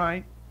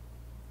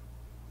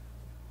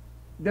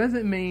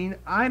 doesn't mean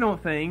I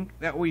don't think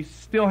that we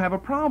still have a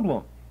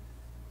problem.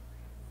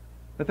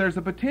 that there's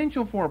a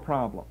potential for a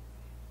problem.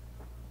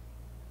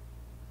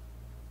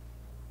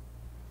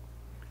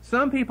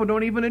 Some people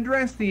don't even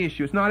address the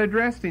issue. It's not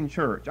addressed in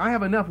church. I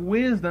have enough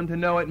wisdom to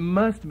know it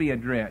must be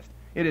addressed.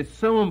 It is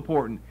so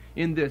important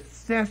in this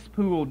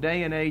cesspool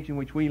day and age in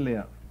which we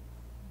live.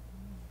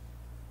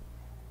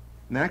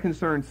 And that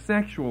concerns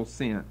sexual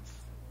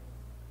sins.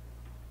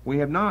 We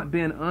have not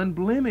been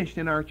unblemished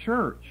in our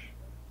church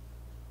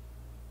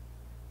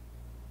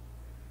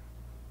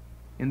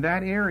in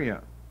that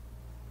area.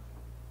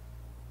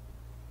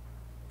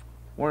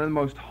 One of the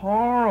most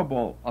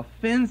horrible,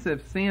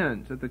 offensive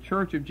sins that the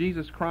Church of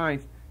Jesus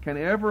Christ can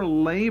ever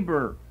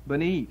labor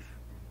beneath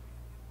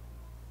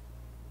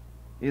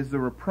is the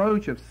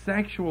reproach of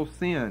sexual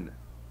sin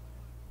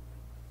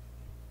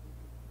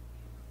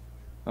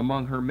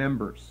among her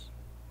members.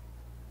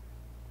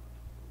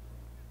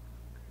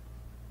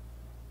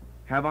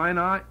 Have I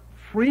not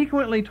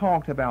frequently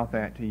talked about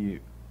that to you?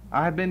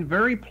 I have been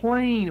very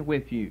plain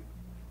with you.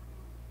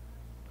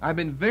 I've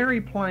been very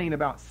plain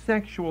about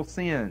sexual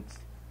sins.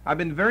 I've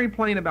been very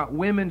plain about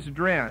women's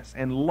dress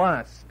and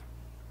lust.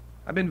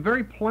 I've been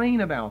very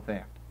plain about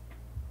that.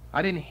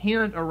 I didn't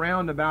hint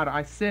around about it.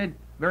 I said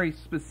very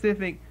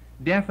specific,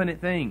 definite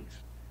things.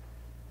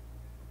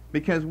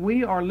 Because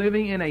we are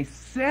living in a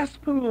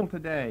cesspool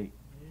today.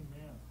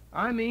 Amen.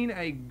 I mean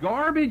a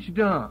garbage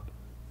dump.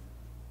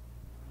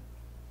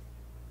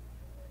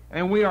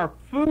 And we are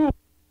fools.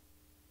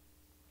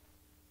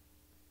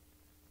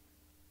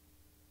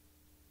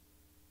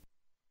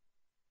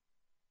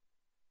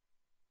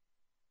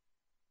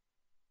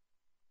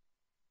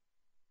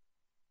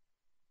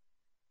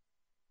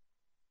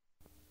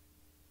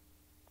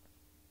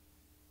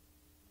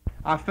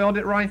 I felt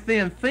it right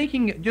then.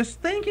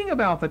 Just thinking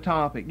about the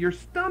topic, your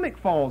stomach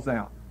falls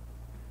out.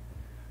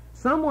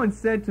 Someone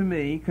said to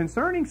me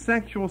concerning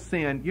sexual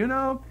sin,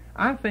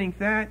 I think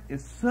that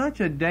is such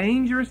a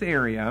dangerous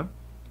area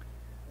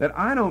that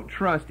I don't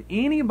trust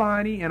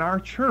anybody in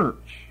our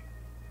church,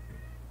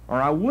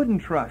 or I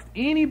wouldn't trust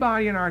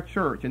anybody in our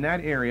church in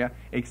that area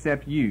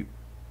except you.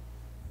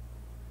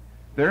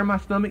 There my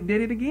stomach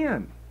did it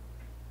again.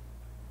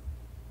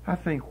 I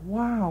think,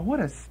 wow,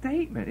 what a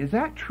statement. Is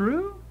that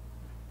true?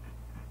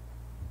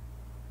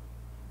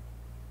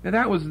 Now,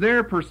 that was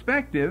their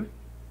perspective.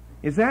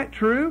 Is that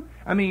true?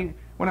 I mean,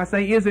 when I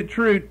say is it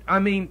true, I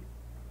mean,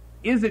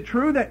 is it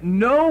true that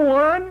no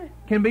one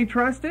can be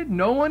trusted?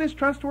 No one is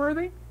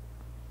trustworthy?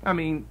 I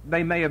mean,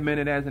 they may have meant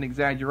it as an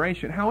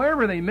exaggeration.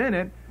 However they meant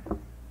it,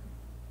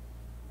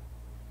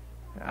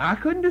 I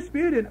couldn't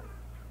dispute it.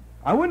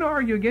 I wouldn't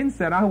argue against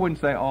that. I wouldn't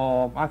say,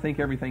 oh, I think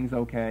everything's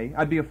okay.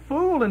 I'd be a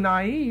fool and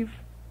naive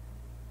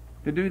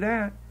to do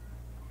that.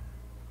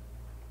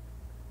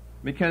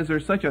 Because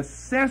there's such a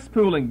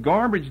cesspool and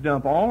garbage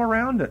dump all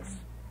around us.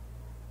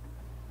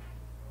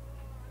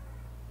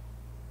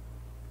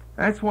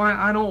 That's why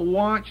I don't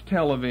watch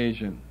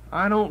television.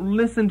 I don't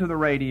listen to the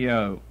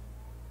radio.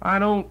 I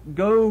don't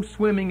go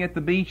swimming at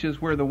the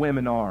beaches where the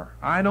women are.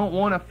 I don't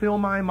want to fill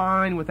my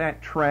mind with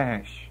that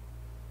trash.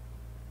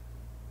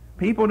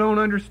 People don't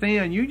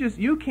understand.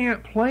 You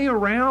can't play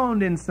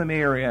around in some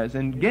areas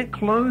and get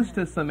close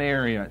to some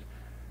areas.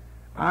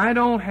 I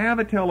don't have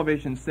a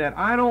television set.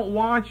 I don't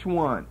watch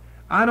one.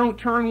 I don't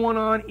turn one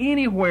on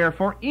anywhere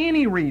for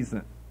any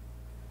reason.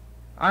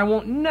 I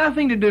want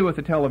nothing to do with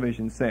the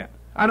television set.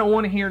 I don't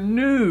want to hear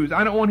news.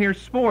 I don't want to hear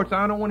sports.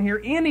 I don't want to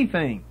hear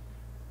anything.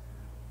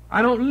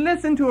 I don't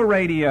listen to a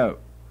radio.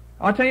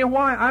 I'll tell you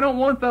why. I don't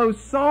want those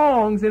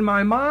songs in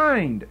my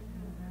mind.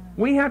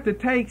 We have to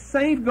take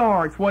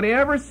safeguards.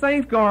 Whatever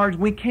safeguards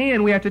we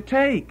can, we have to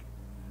take.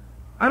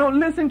 I don't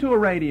listen to a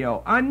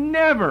radio. I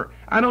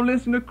don't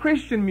listen to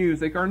Christian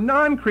music or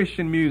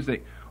non-Christian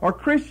music, or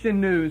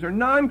Christian news or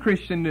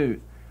non-Christian news.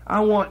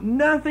 I want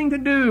nothing to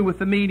do with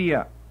the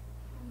media,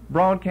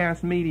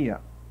 broadcast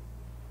media.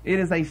 It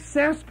is a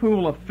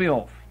cesspool of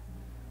filth.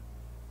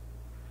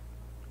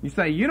 You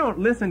say, you don't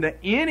listen to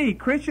any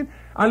Christian?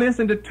 I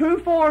listen to two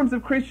forms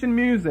of Christian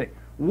music.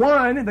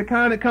 One, the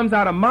kind that comes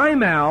out of my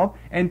mouth,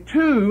 and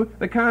two,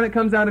 the kind that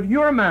comes out of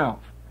your mouth.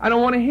 I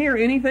don't want to hear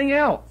anything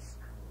else,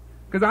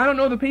 because I don't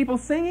know the people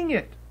singing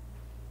it.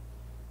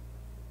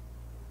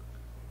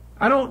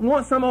 I don't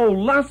want some old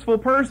lustful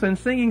person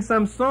singing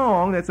some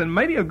song that's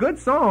maybe a good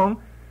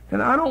song,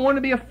 and I don't want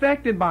to be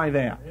affected by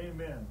that.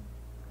 Amen.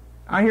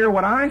 I hear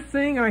what I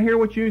sing, and I hear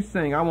what you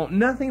sing. I want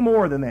nothing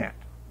more than that.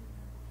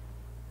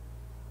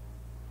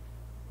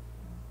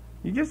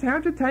 You just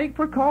have to take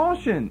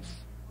precautions.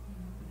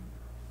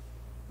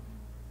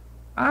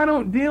 I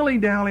don't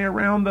dilly-dally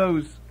around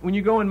those. When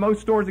you go in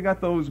most stores, they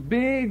got those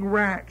big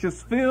racks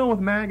just filled with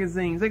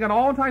magazines. They got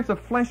all types of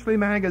fleshly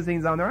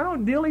magazines on there. I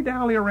don't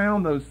dilly-dally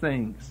around those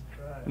things.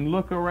 Right. And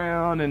look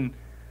around and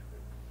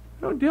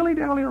don't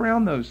dilly-dally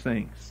around those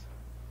things.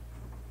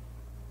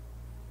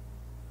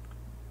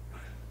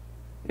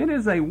 It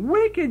is a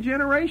wicked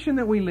generation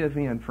that we live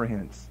in,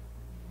 friends.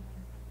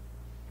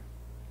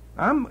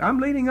 I'm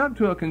leading up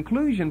to a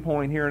conclusion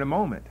point here in a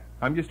moment.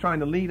 I'm just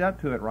trying to lead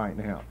up to it right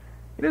now.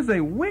 It is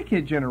a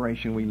wicked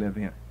generation we live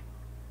in.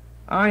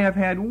 I have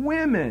had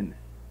women.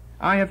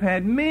 I have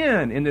had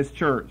men in this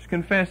church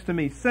confess to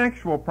me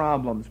sexual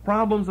problems,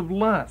 problems of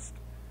lust.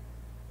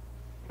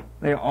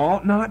 They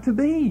ought not to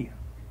be.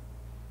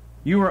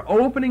 You are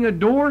opening a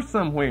door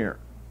somewhere,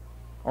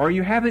 or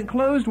you haven't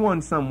closed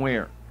one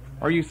somewhere,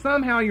 or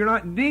you're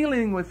not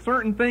dealing with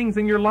certain things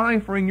in your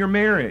life or in your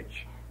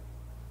marriage.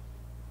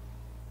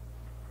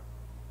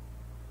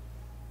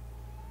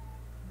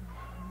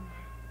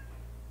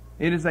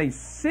 It is a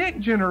sick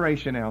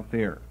generation out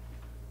there.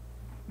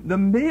 The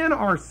men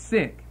are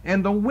sick,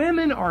 and the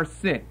women are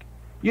sick.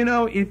 You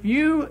know, if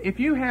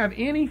you have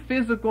any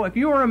physical, if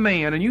you are a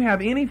man and you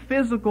have any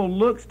physical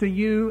looks to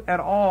you at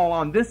all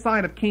on this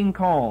side of King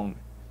Kong,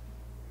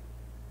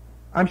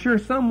 I'm sure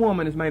some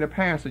woman has made a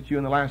pass at you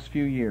in the last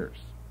few years.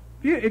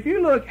 If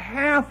you look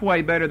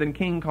halfway better than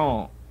King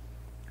Kong,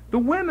 the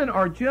women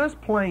are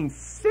just plain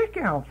sick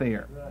out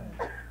there.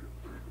 Right.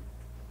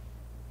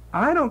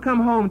 I don't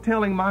come home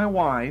telling my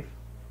wife,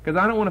 because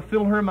I don't want to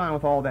fill her mind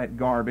with all that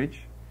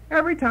garbage.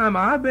 Every time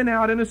I've been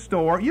out in a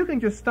store, you can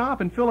just stop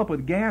and fill up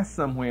with gas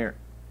somewhere.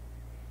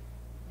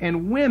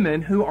 And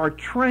women who are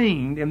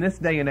trained in this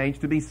day and age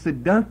to be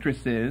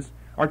seductresses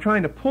are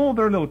trying to pull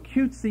their little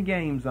cutesy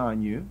games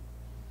on you.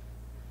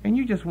 And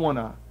you just want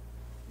to,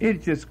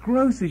 it just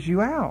grosses you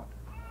out.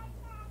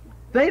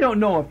 They don't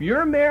know if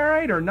you're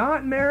married or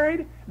not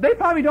married. They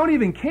probably don't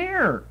even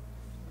care.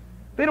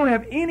 They don't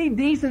have any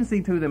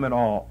decency to them at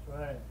all.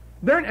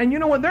 Right. And you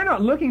know what? They're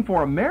not looking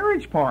for a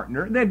marriage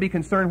partner. They'd be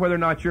concerned whether or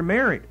not you're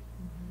married.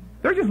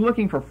 They're just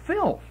looking for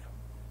filth.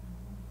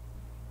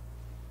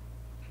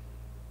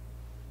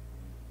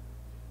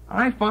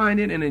 I find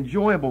it an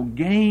enjoyable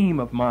game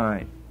of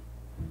mine.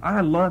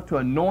 I love to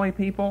annoy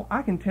people.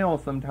 I can tell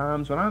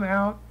sometimes when I'm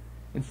out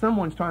and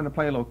someone's trying to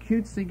play a little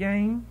cutesy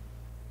game.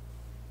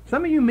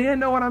 Some of you men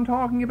know what I'm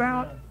talking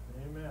about.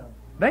 Amen.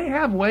 They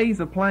have ways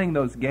of playing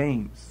those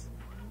games.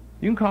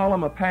 You can call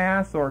them a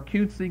pass or a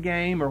cutesy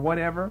game or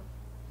whatever.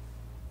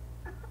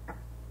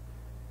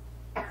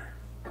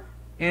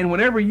 And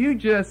whenever you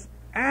just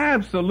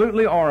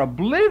absolutely are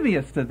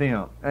oblivious to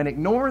them and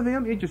ignore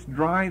them, it just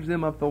drives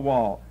them up the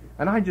wall.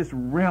 And I just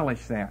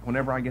relish that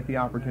whenever I get the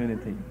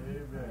opportunity.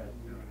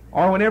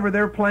 Or whenever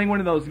they're playing one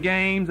of those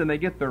games and they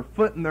get their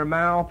foot in their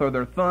mouth or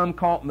their thumb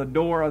caught in the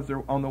door as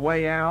they're on the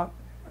way out,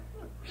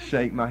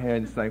 shake my head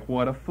and say,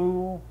 what a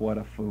fool, what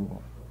a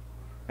fool.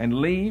 And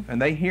leave, and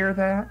they hear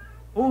that.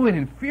 Oh, it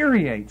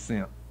infuriates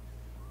them.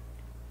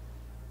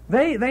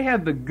 They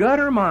have the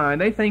gutter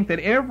mind. They think that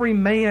every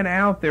man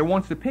out there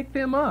wants to pick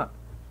them up.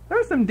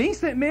 There's some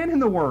decent men in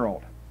the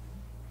world.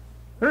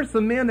 There's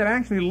some men that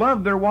actually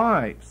love their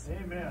wives.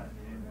 Amen.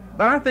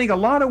 But I think a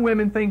lot of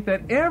women think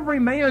that every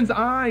man's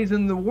eyes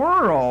in the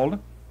world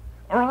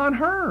are on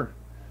her.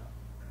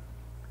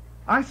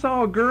 I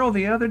saw a girl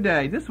the other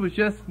day. This was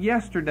just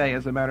yesterday,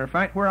 as a matter of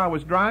fact, where I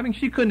was driving.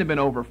 She couldn't have been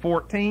over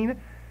 14.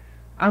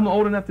 I'm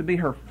old enough to be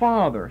her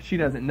father. She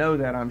doesn't know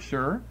that, I'm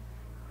sure.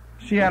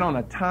 She had on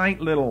a tight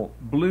little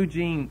blue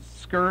jean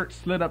skirt,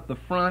 slid up the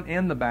front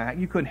and the back.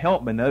 You couldn't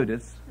help but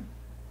notice.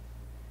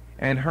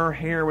 And her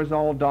hair was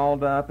all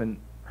dolled up, and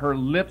her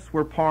lips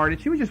were parted.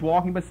 She was just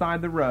walking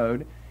beside the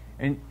road,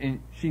 and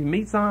she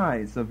meets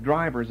eyes of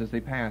drivers as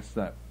they pass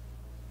up.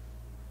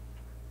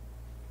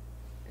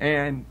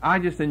 And I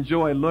just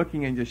enjoy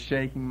looking and just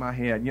shaking my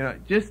head. You know,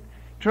 just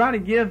try to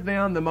give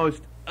them the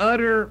most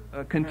utter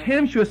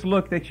contemptuous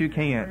look that you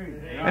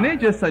can. And it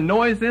just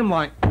annoys them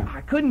like,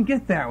 I couldn't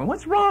get that one.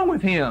 What's wrong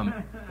with him?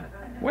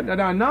 What, did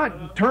I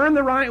not turn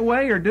the right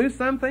way or do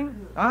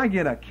something? I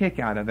get a kick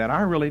out of that.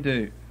 I really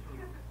do.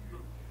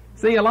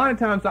 See, a lot of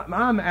times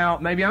I'm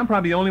out, maybe I'm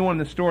probably the only one in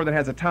the store that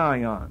has a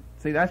tie on.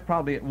 See, that's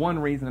probably one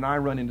reason that I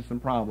run into some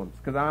problems,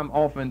 because I'm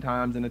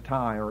oftentimes in a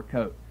tie or a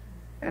coat.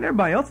 And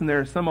everybody else in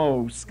there is some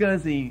old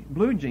scuzzy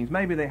blue jeans.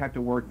 Maybe they have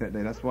to work that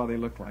day. That's why they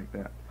look like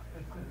that.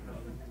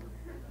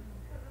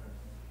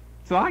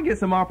 So I get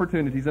some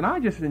opportunities, and I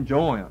just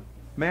enjoy them.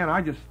 Man,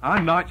 I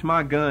notch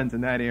my guns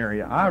in that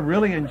area. I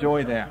really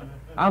enjoy that.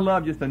 I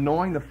love just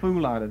annoying the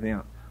fool out of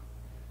them.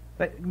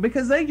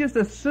 Because they just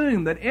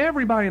assume that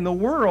everybody in the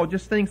world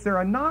just thinks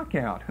they're a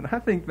knockout. And I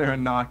think they're a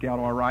knockout,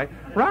 all right.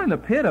 Right in the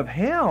pit of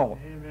hell.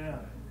 Amen.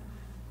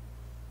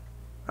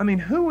 I mean,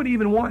 who would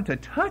even want to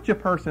touch a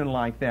person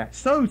like that?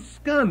 So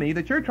scummy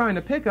that you're trying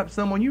to pick up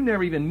someone you've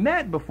never even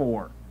met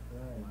before.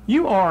 Right.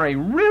 You are a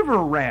river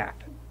rat.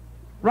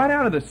 Right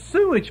out of the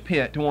sewage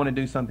pit to want to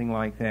do something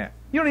like that.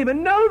 You don't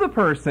even know the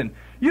person.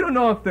 You don't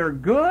know if they're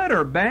good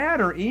or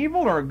bad or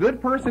evil or a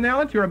good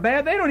personality or a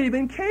bad. They don't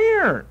even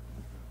care.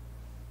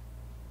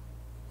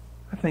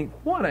 I think,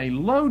 what a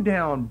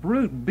low-down,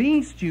 brute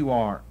beast you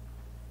are.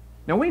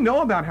 Now, we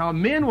know about how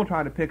men will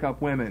try to pick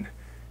up women.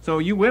 So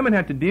you women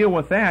have to deal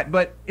with that.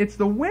 But it's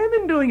the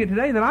women doing it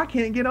today that I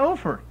can't get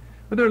over.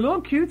 With their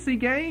little cutesy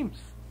games.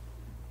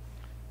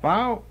 If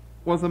I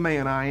was a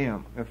man, I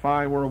am. If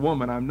I were a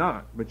woman, I'm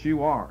not. But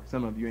you are,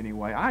 some of you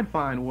anyway. I'd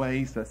find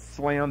ways to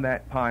slam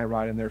that pie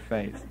right in their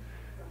face.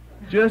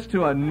 Just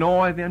to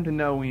annoy them to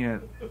no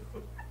end.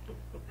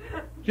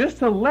 Just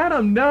to let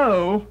them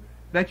know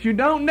that you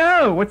don't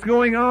know what's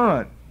going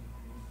on.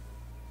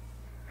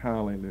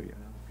 Hallelujah.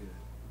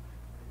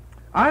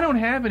 I don't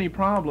have any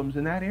problems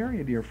in that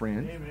area, dear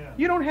friends. Amen.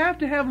 You don't have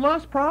to have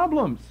lust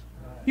problems.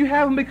 You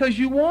have them because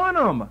you want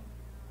them.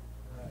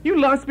 You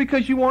lust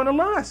because you want to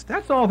lust.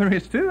 That's all there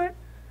is to it.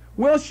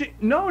 Well,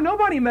 no,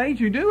 nobody made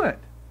you do it.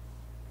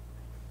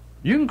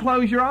 You can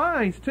close your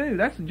eyes, too.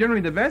 That's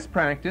generally the best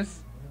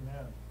practice.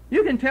 Amen.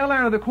 You can tell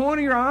out of the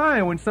corner of your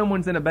eye when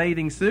someone's in a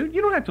bathing suit.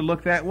 You don't have to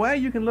look that way.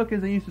 You can look,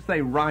 as they used to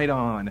say, right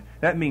on.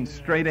 That means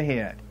straight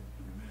ahead.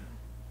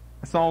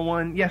 I saw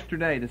one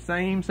yesterday, the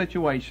same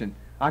situation.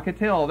 I could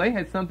tell they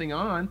had something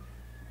on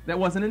that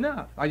wasn't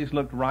enough. I just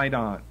looked right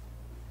on.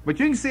 But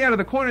you can see out of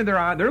the corner of their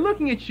eye, they're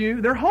looking at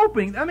you, they're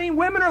hoping. I mean,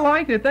 women are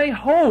like that. They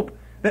hope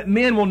that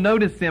men will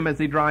notice them as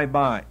they drive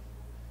by.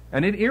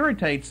 And it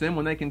irritates them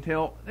when they can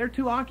tell they're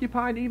too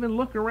occupied to even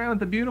look around at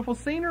the beautiful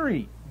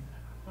scenery.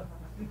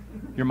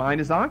 Your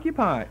mind is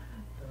occupied.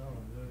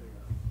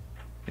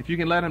 If you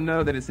can let them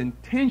know that it's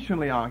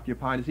intentionally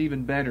occupied, it's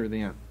even better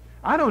then.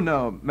 I don't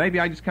know. Maybe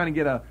I just kind of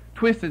get a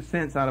twisted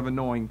sense out of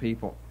annoying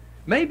people.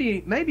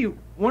 Maybe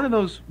one of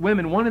those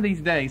women one of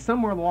these days,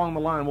 somewhere along the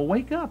line, will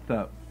wake up,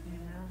 though.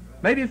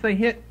 Maybe if they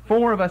hit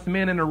 4 of us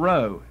men in a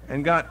row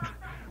and got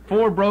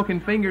 4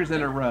 broken fingers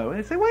in a row,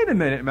 they say, wait a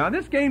minute, now,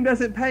 this game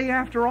doesn't pay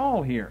after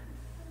all here.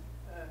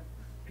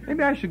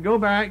 Maybe I should go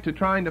back to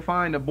trying to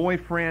find a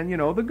boyfriend,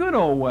 the good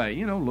old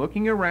way,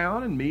 looking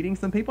around and meeting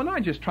some people,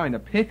 not just trying to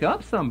pick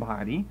up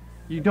somebody.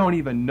 You don't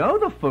even know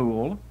the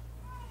fool.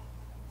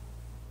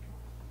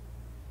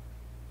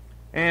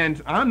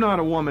 And I'm not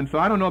a woman, so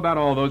I don't know about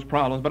all those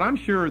problems, but I'm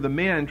sure the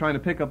men trying to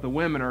pick up the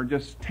women are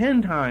just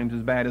 10 times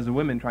as bad as the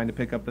women trying to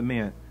pick up the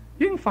men.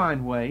 You can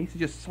find ways to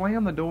just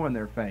slam the door in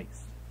their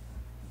face.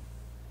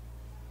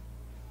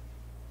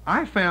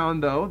 I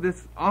found, though,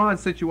 this odd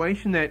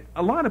situation that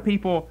a lot of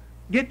people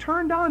get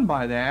turned on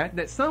by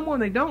that someone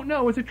they don't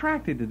know is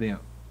attracted to them.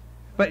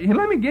 But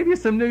let me give you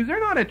some news. They're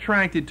not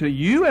attracted to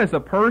you as a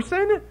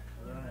person.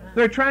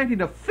 They're attracted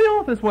to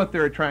filth is what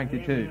they're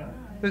attracted to.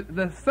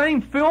 The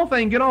same filth they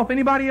can get off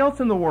anybody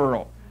else in the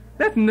world.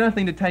 That's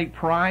nothing to take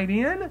pride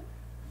in.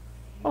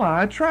 Well,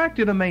 I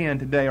attracted a man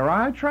today, or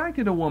I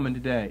attracted a woman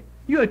today.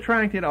 You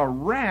attracted a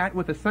rat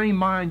with the same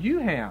mind you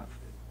have.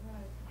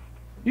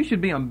 You should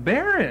be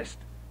embarrassed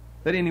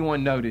that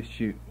anyone noticed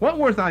you. What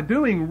was I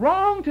doing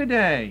wrong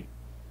today?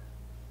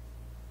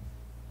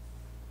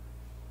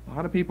 A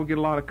lot of people get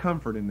a lot of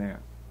comfort in that.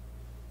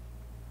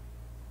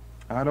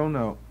 I don't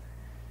know.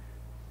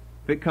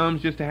 If it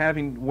comes just to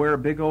having to wear a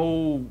big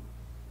old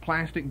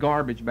plastic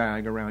garbage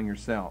bag around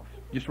yourself,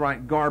 just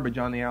write garbage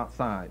on the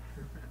outside,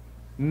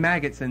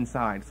 maggots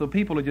inside, so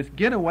people will just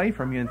get away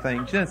from you and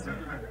think, just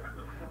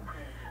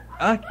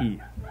ucky,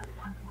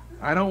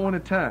 I don't want to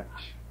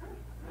touch.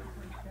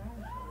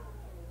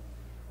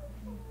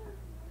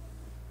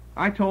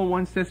 I told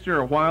one sister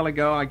a while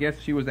ago, I guess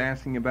she was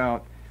asking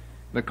about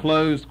the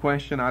clothes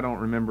question. I don't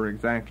remember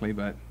exactly,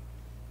 but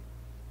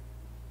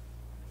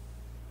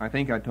I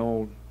think I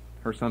told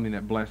her something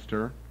that blessed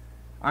her.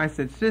 I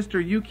said, sister,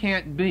 you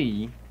can't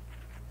be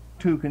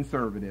too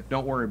conservative.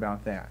 Don't worry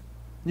about that.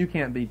 You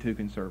can't be too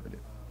conservative.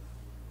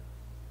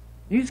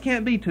 You just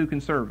can't be too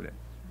conservative.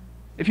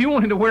 If you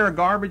wanted to wear a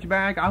garbage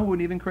bag, I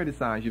wouldn't even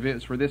criticize you if it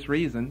was for this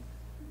reason.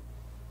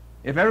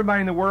 If everybody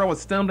in the world was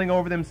stumbling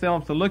over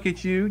themselves to look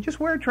at you, just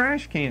wear a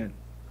trash can.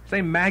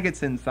 Say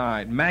maggots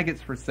inside,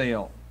 maggots for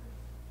sale,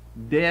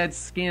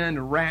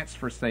 dead-skinned rats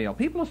for sale.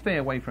 People will stay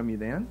away from you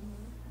then.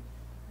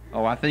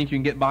 Oh, I think you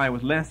can get by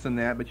with less than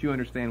that, but you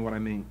understand what I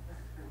mean.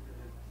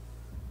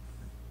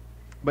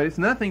 But it's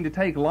nothing to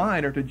take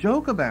light or to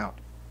joke about.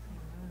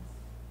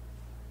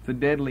 It's a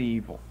deadly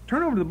evil.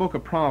 Turn over to the book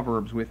of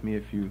Proverbs with me,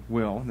 if you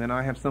will. Then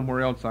I have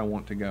somewhere else I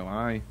want to go.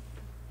 I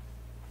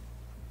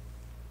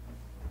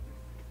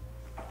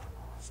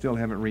still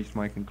haven't reached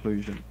my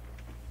conclusion.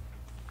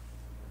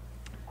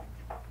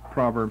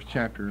 Proverbs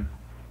chapter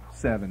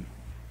 7.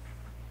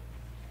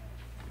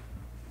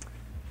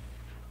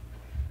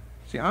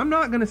 See, I'm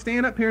not going to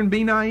stand up here and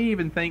be naive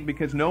and think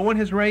because no one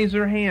has raised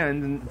their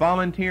hand and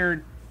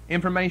volunteered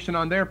information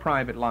on their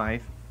private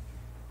life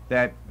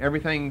that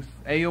everything's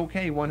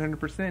A-OK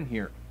 100%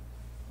 here.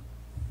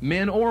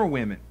 Men or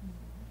women.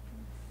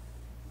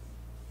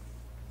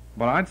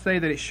 But I'd say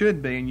that it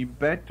should be, and you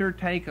better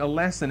take a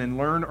lesson and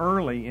learn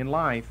early in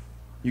life.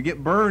 You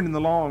get burned in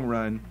the long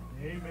run.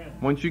 Amen.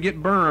 Once you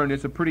get burned,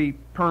 it's a pretty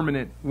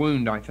permanent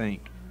wound, I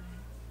think.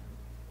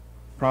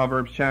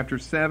 Proverbs chapter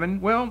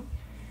 7. Well,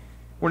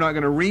 we're not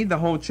going to read the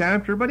whole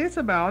chapter, but it's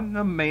about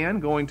a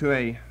man going to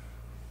a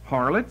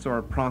harlot's or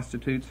a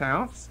prostitute's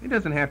house. It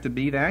doesn't have to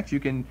be that. You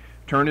can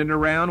turn it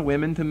around,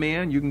 women to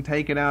men. You can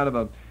take it out of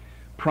a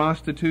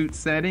prostitute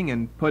setting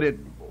and put it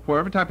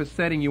wherever type of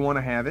setting you want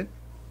to have it.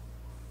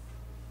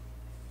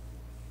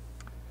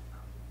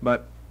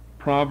 But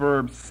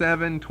Proverbs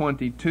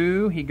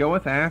 7:22, he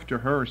goeth after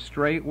her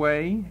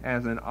straightway,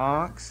 as an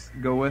ox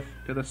goeth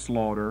to the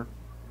slaughter,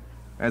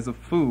 as a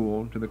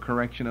fool to the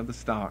correction of the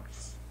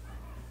stocks.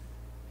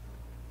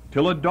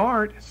 Till a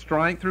dart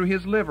strike through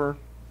his liver,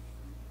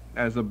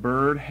 as a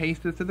bird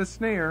hasteth to the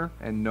snare,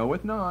 and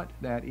knoweth not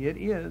that it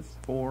is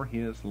for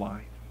his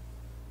life.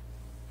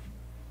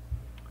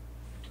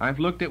 I've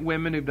looked at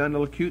women who've done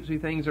little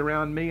cutesy things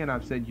around me, and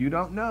I've said, you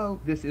don't know.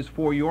 This is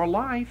for your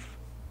life.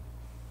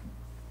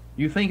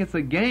 You think it's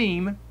a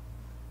game.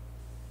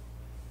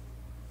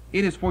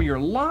 It is for your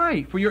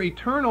life, for your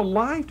eternal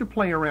life to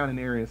play around in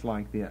areas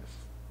like this.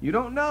 You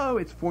don't know.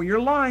 It's for your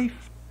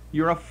life.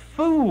 You're a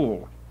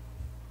fool.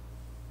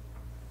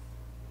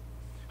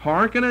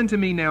 Hearken unto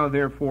me now,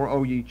 therefore,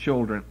 O ye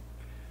children.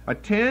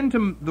 Attend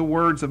to the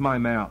words of my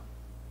mouth.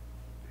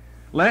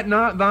 Let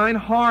not thine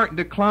heart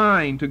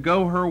decline to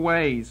go her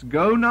ways.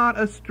 Go not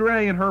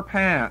astray in her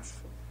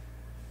paths.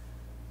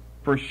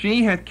 For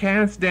she hath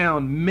cast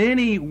down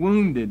many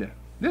wounded.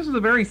 This is a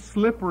very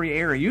slippery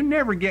area. You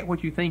never get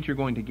what you think you're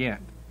going to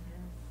get.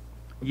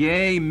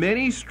 Yea,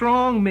 many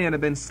strong men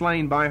have been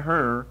slain by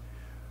her.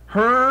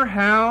 Her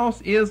house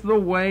is the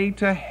way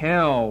to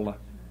hell,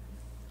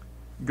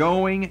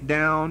 going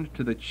down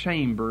to the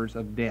chambers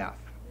of death.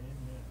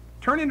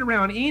 Turn it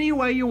around any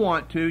way you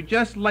want to.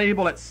 Just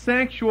label it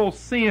sexual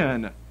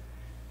sin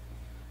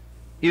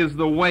is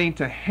the way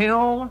to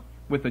hell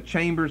with the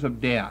chambers of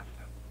death.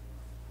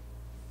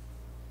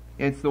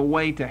 It's the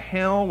way to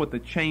hell with the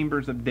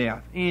chambers of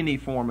death. Any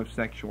form of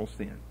sexual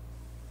sin.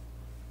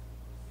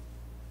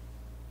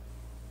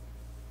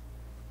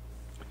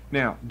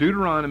 Now,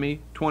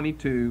 Deuteronomy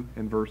 22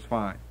 and verse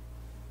 5.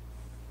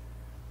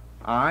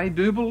 I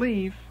do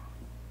believe,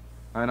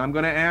 and I'm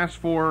going to ask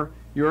for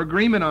your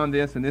agreement on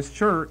this in this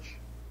church.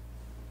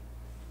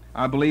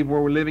 I believe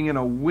we're living in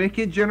a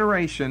wicked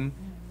generation.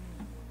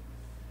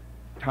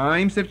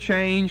 Times have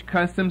changed,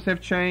 customs have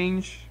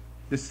changed,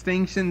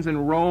 distinctions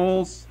and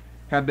roles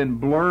have been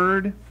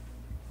blurred.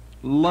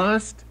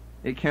 Lust,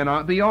 it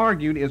cannot be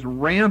argued, is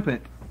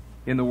rampant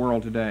in the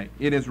world today.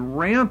 It is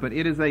rampant.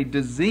 It is a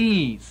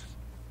disease.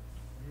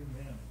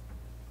 Amen.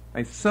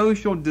 A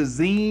social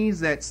disease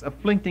that's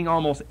afflicting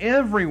almost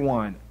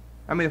everyone.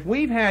 I mean, if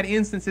we've had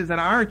instances in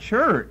our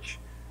church,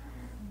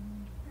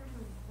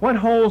 what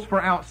holds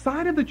for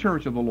outside of the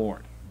church of the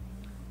Lord?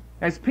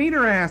 As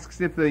Peter asks,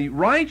 if the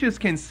righteous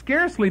can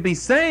scarcely be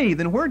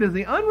saved, then where does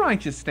the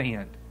unrighteous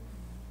stand?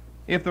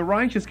 If the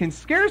righteous can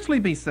scarcely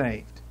be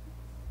saved.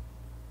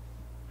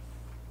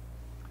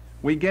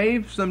 We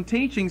gave some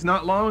teachings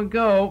not long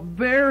ago,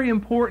 very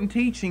important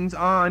teachings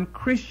on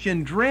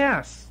Christian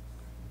dress.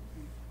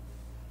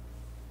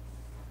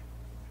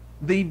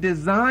 The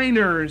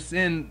designers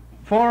in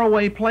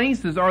faraway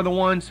places are the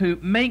ones who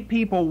make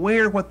people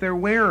wear what they're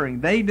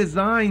wearing. They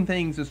design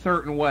things a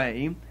certain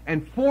way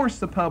and force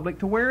the public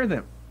to wear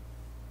them.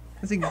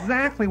 That's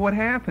exactly what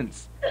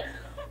happens.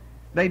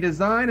 They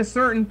design a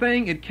certain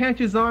thing, it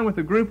catches on with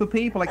a group of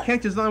people, it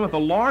catches on with a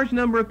large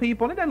number of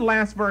people, and it doesn't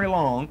last very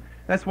long.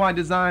 That's why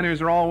designers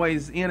are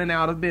always in and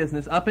out of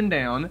business, up and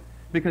down,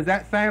 because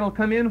that fad will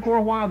come in for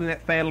a while, then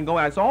that fad will go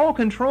out. It's all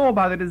controlled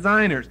by the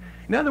designers.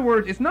 In other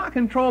words, it's not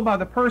controlled by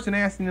the person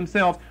asking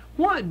themselves,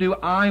 what do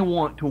I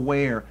want to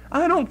wear?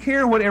 I don't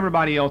care what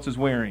everybody else is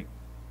wearing.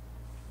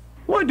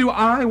 What do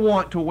I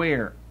want to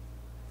wear?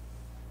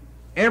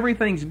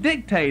 Everything's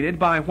dictated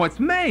by what's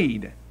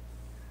made.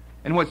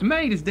 And what's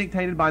made is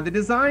dictated by the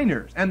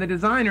designers. And the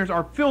designers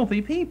are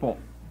filthy people.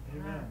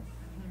 Amen.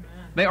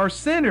 They are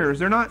sinners.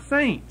 They're not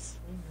saints.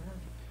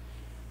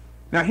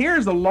 Now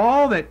here's the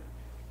law that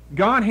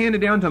God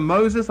handed down to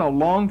Moses a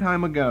long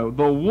time ago.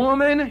 The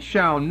woman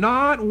shall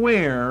not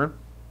wear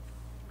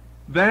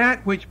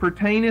that which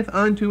pertaineth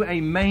unto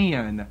a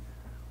man.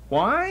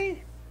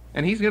 Why?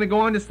 And he's going to go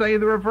on to say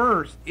the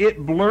reverse.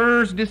 It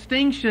blurs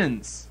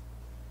distinctions.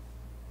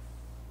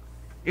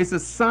 It's a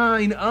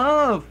sign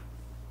of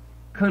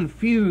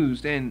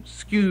confused and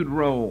skewed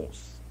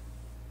roles.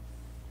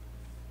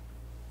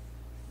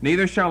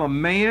 Neither shall a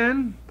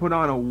man put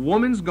on a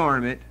woman's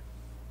garment.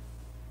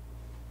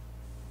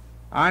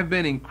 I've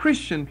been in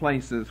Christian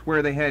places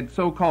where they had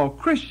so-called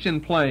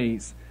Christian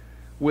plays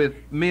with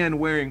men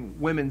wearing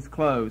women's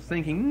clothes,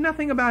 thinking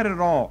nothing about it at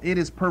all. It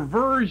is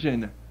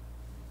perversion.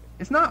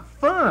 It's not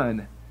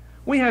fun.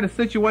 We had a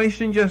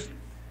situation just,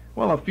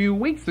 a few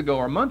weeks ago,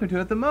 or a month or two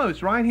at the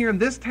most, right here in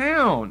this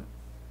town,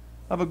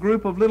 of a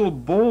group of little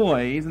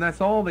boys, and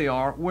that's all they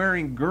are,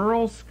 wearing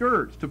girls'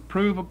 skirts to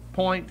prove a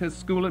point to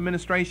school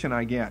administration,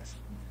 I guess.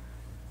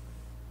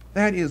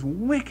 That is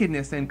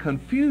wickedness and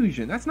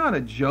confusion. That's not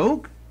a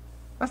joke.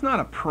 That's not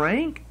a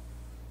prank.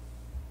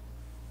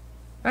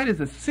 That is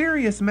a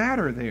serious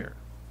matter there.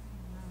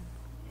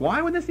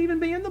 Why would this even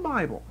be in the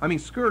Bible? I mean,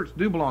 skirts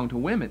do belong to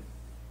women.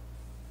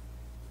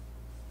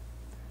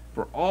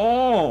 For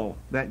all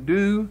that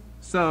do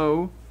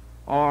so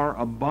are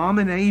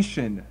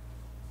abomination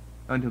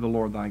unto the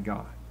Lord thy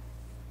God.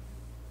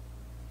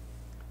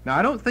 Now,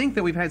 I don't think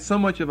that we've had so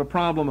much of a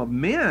problem of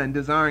men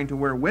desiring to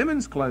wear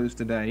women's clothes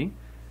today,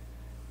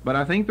 but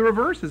I think the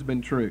reverse has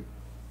been true.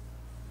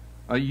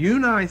 A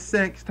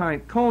unisex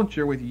type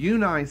culture with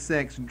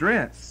unisex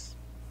dress.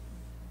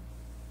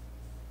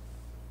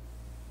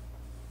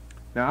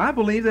 Now, I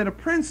believe that a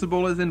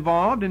principle is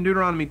involved in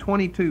Deuteronomy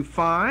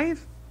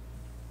 22:5,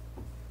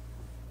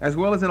 as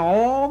well as in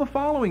all the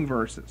following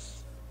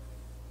verses.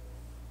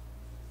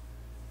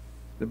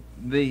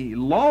 The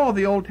law of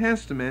the Old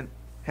Testament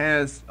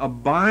has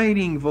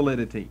abiding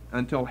validity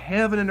until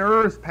heaven and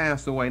earth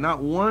pass away.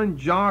 Not one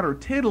jot or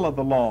tittle of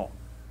the law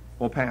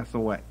will pass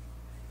away.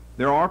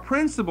 There are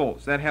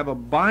principles that have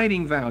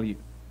abiding value.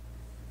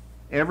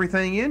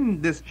 Everything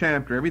in this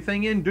chapter,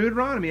 everything in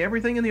Deuteronomy,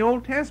 everything in the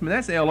Old Testament,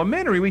 that's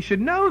elementary. We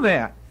should know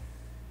that.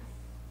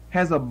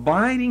 Has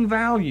abiding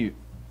value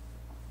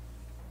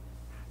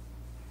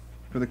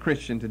for the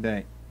Christian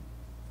today.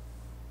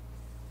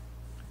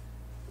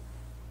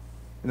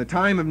 In the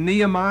time of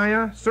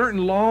Nehemiah,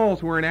 certain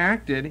laws were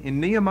enacted. In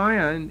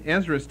Nehemiah and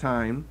Ezra's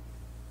time,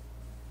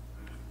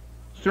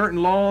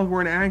 certain laws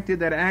were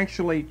enacted that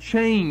actually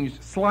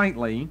changed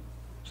slightly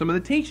some of the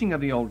teaching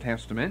of the Old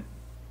Testament.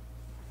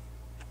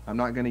 I'm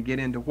not going to get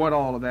into what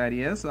all of that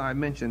is. I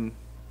mentioned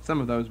some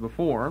of those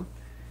before.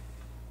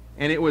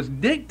 And it was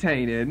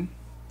dictated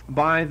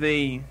by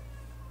the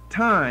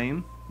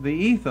time, the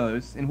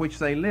ethos in which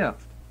they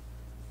lived.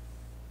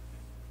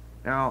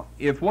 Now,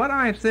 if what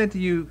I have said to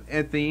you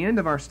at the end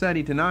of our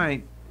study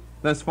tonight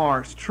thus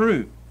far is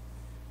true,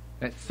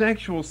 that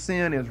sexual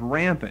sin is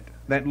rampant,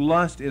 that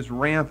lust is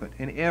rampant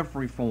in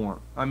every form.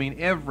 I mean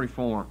every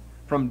form.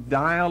 From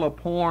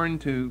dial-a-porn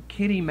to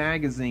kiddie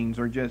magazines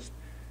or just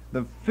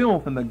the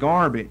filth and the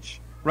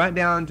garbage, right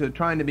down to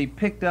trying to be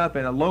picked up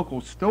at a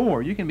local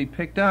store. You can be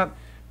picked up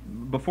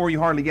before you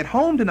hardly get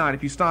home tonight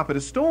if you stop at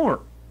a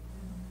store.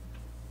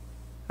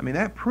 I mean,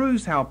 that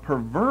proves how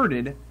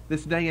perverted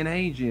this day and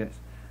age is.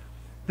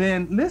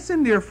 Then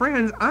listen, dear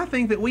friends, I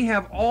think that we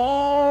have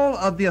all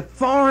of the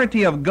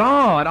authority of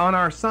God on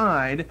our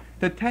side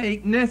to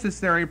take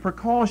necessary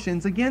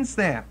precautions against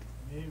that.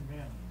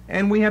 Amen.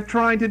 And we have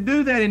tried to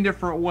do that in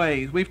different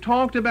ways. We've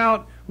talked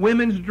about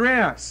women's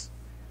dress.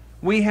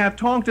 We have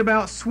talked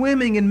about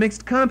swimming in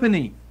mixed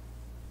company.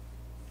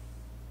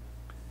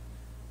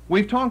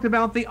 We've talked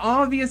about the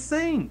obvious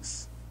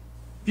things.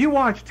 If you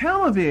watch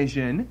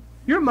television,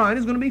 your mind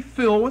is going to be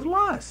filled with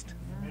lust.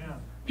 Amen.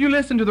 If you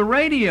listen to the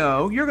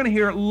radio, you're going to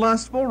hear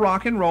lustful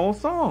rock and roll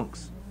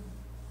songs.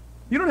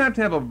 You don't have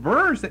to have a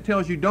verse that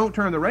tells you don't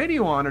turn the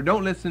radio on or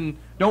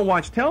don't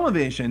watch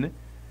television.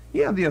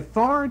 You have the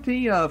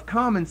authority of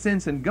common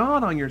sense and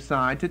God on your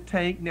side to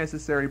take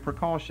necessary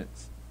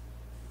precautions.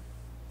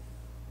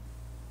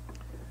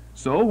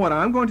 So what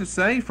I'm going to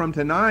say from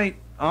tonight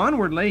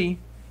onwardly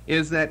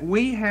is that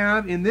we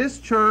have in this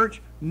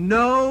church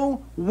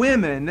no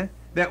women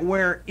that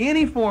wear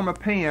any form of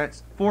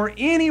pants for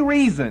any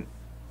reason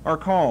or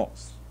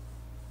cause.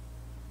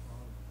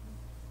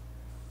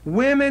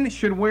 Women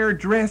should wear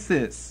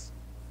dresses.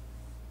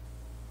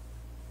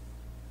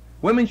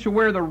 Women should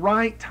wear the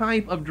right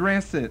type of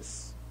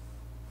dresses.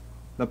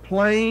 The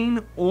plain,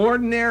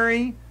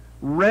 ordinary,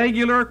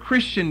 regular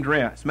Christian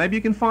dress. Maybe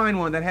you can find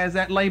one that has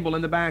that label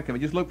in the back of it.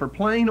 Just look for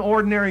plain,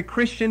 ordinary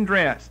Christian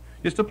dress.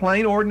 Just a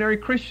plain, ordinary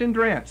Christian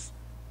dress.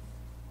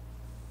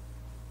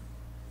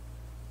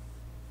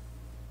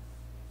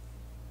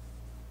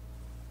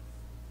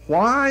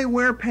 Why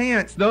wear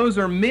pants? Those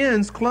are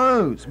men's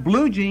clothes.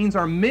 Blue jeans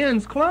are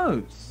men's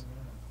clothes.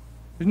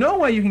 There's no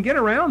way you can get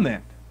around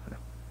that.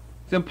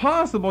 It's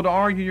impossible to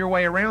argue your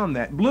way around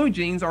that. Blue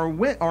jeans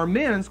are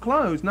men's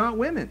clothes, not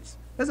women's.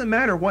 Doesn't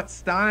matter what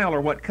style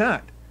or what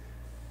cut.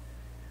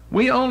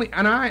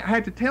 And I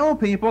had to tell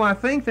people, I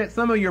think that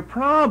some of your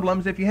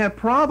problems, if you have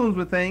problems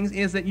with things,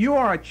 is that you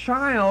are a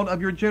child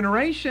of your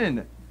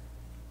generation.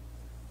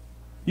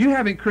 You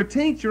haven't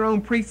critiqued your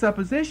own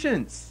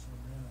presuppositions.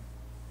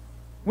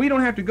 We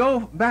don't have to go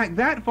back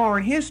that far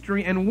in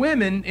history, and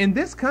women in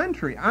this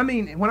country, I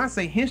mean, when I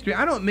say history,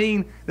 I don't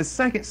mean the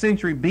 2nd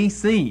century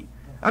BC.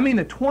 I mean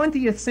the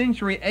 20th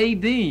century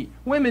AD.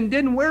 Women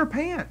didn't wear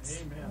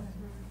pants. Amen.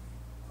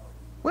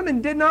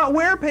 Women did not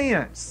wear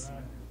pants.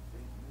 Right.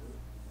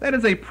 That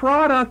is a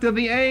product of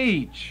the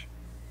age.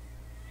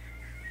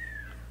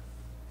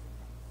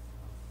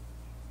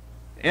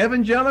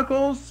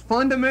 Evangelicals,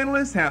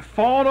 fundamentalists have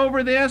fought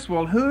over this.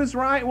 Well, who's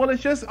right? Well, it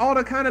just ought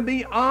to kind of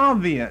be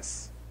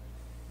obvious.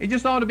 It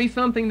just ought to be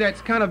something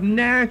that's kind of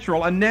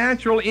natural, a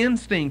natural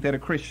instinct that a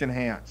Christian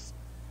has.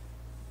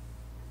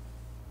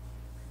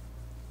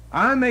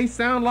 I may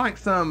sound like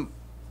some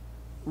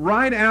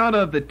right out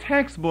of the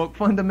textbook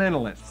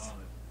fundamentalists,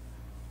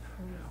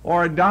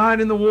 or a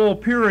dyed-in-the-wool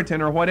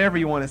Puritan, or whatever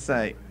you want to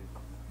say,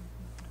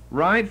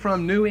 right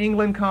from New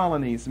England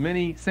colonies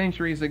many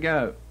centuries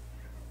ago.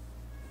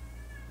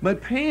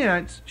 But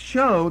pants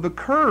show the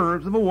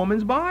curves of a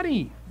woman's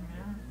body.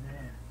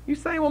 You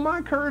say, well,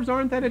 my curves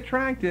aren't that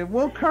attractive.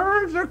 Well,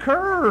 curves are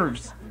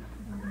curves.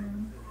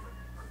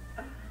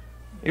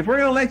 If we're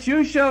going to let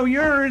you show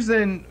yours,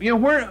 then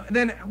where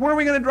are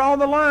we going to draw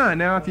the line?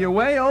 Now, if you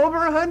weigh over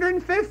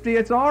 150,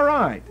 it's all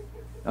right.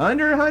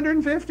 Under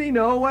 150,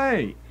 no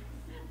way.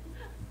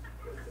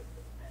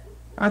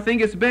 I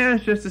think it's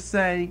best just to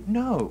say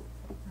no.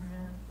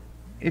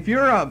 If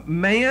you're a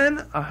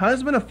man, a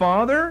husband, a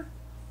father,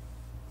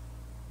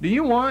 do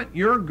you want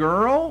your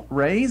girl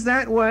raised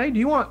that way? Do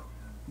you want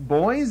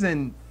boys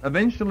and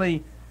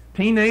eventually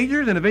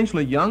teenagers and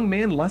eventually young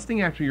men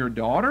lusting after your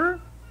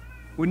daughter?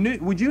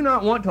 Would you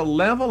not want to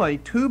level a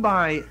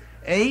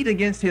 2x8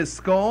 against his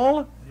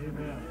skull?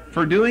 Amen.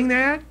 for doing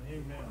that,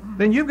 Amen.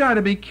 then you've got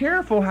to be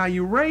careful how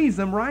you raise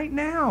them right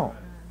now.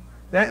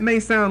 That may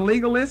sound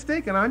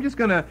legalistic, and I'm just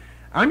gonna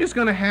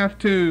have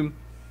to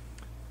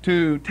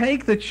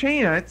take the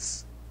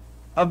chance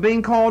of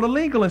being called a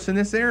legalist in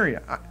this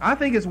area. I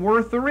think it's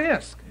worth the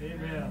risk.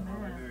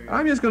 Amen.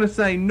 I'm just going to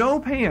say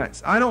no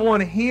pants. I don't want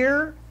to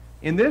hear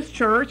in this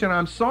church, and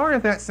I'm sorry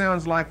if that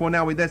sounds like, well,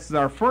 now this is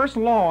our first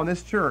law in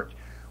this church.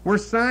 We're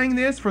saying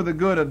this for the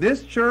good of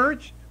this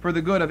church, for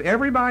the good of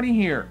everybody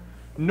here.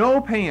 No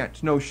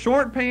pants, no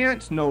short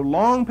pants, no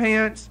long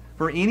pants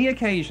for any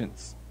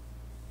occasions.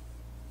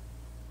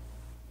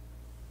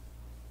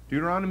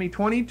 Deuteronomy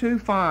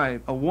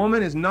 22:5, a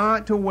woman is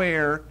not to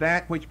wear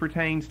that which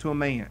pertains to a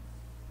man.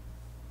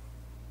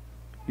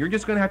 You're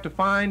just going to have to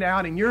find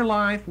out in your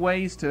life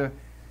ways to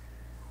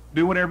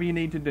do whatever you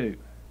need to do.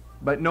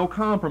 But no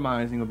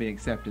compromising will be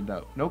accepted,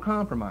 though. No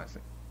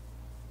compromising.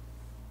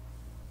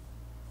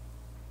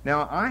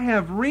 Now, I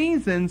have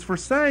reasons for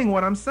saying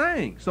what I'm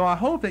saying, so I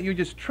hope that you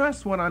just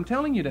trust what I'm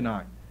telling you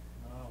tonight.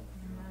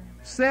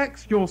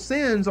 Sexual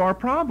sins are a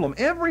problem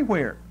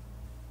everywhere.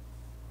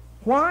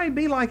 Why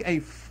be like a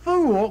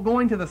fool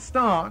going to the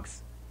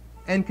stocks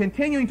and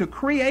continuing to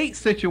create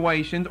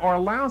situations or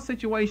allow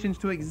situations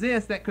to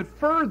exist that could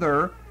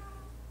further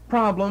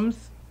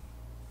problems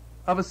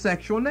of a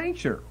sexual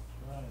nature?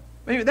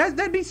 I mean,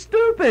 that'd be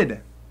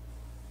stupid.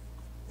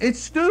 It's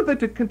stupid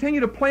to continue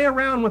to play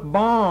around with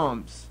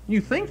bombs.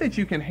 You think that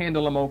you can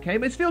handle them okay,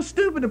 but it's still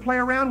stupid to play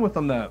around with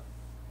them, though.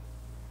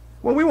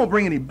 Well, we won't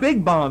bring any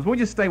big bombs. We'll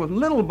just stay with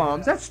little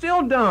bombs. That's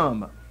still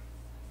dumb.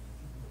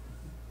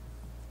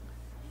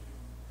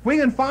 We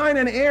can find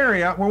an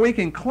area where we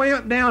can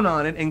clamp down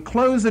on it and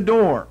close the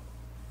door.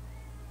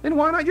 Then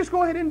why not just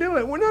go ahead and do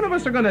it? Well, none of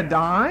us are going to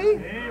die.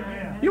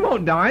 Amen. You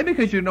won't die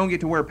because you don't get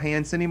to wear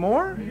pants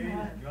anymore.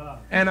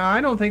 And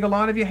I don't think a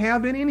lot of you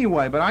have been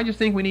anyway, but I just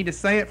think we need to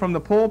say it from the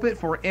pulpit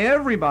for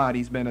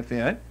everybody's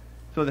benefit,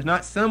 so there's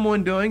not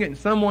someone doing it and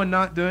someone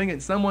not doing it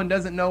and someone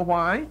doesn't know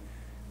why.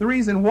 The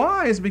reason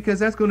why is because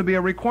that's going to be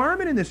a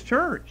requirement in this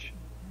church.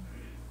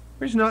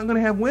 We're just not going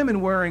to have women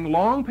wearing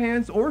long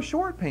pants or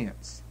short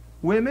pants.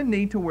 Women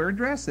need to wear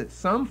dresses,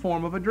 some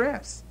form of a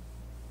dress.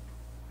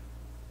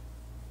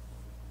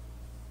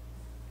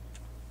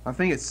 I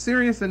think it's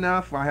serious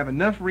enough. I have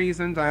enough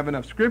reasons. I have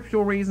enough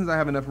scriptural reasons. I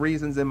have enough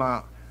reasons in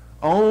my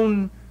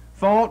own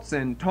thoughts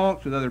and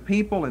talks with other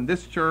people in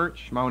this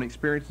church, my own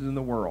experiences in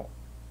the world,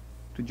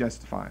 to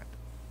justify it.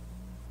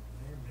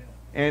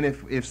 And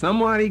if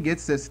somebody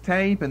gets this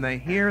tape and they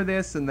hear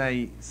this and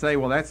they say,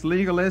 well, that's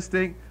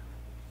legalistic,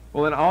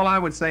 well, then all I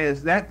would say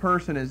is that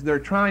person they're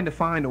trying to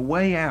find a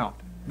way out.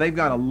 They've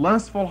got a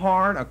lustful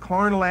heart, a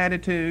carnal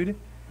attitude,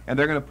 and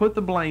they're going to put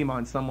the blame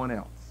on someone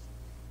else.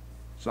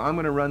 So I'm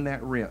going to run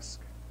that risk.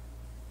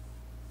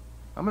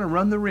 I'm going to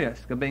run the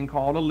risk of being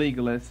called a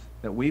legalist,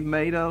 that we've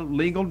made a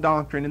legal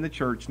doctrine in the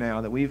church now,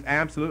 that we've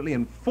absolutely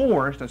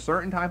enforced a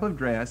certain type of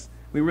dress.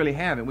 We really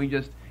haven't. We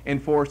just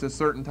enforced a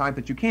certain type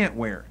that you can't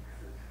wear.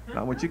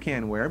 Not what you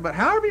can wear, but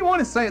however you want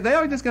to say it, they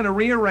are just going to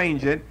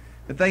rearrange it,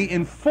 that they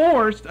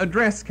enforced a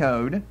dress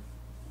code,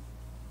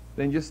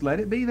 then just let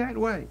it be that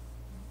way.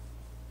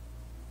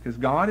 Because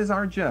God is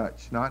our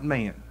judge, not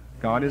man.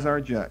 God is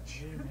our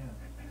judge.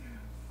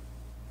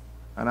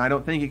 And I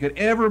don't think it could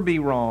ever be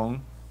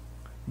wrong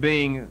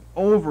being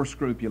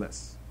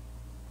over-scrupulous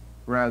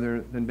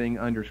rather than being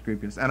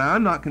under-scrupulous. And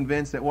I'm not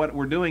convinced that what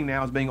we're doing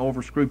now is being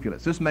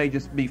over-scrupulous. This may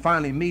just be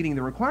finally meeting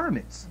the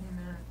requirements.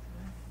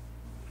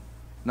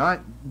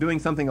 Not doing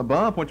something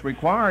above what's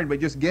required, but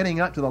just getting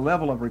up to the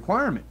level of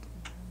requirement.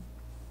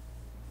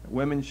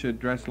 Women should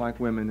dress like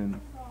women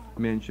and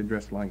men should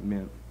dress like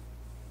men.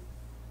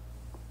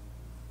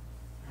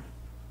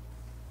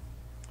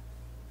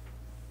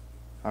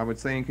 I would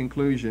say in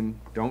conclusion,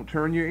 don't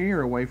turn your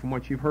ear away from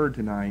what you've heard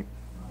tonight.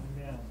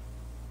 Amen.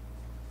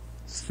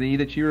 See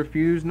that you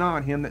refuse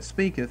not him that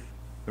speaketh,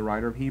 the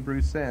writer of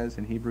Hebrews says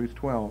in Hebrews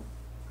 12.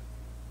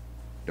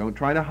 Don't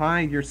try to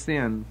hide your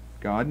sin.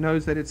 God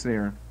knows that it's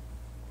there.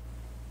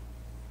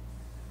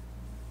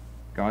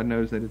 God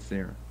knows that it's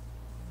there.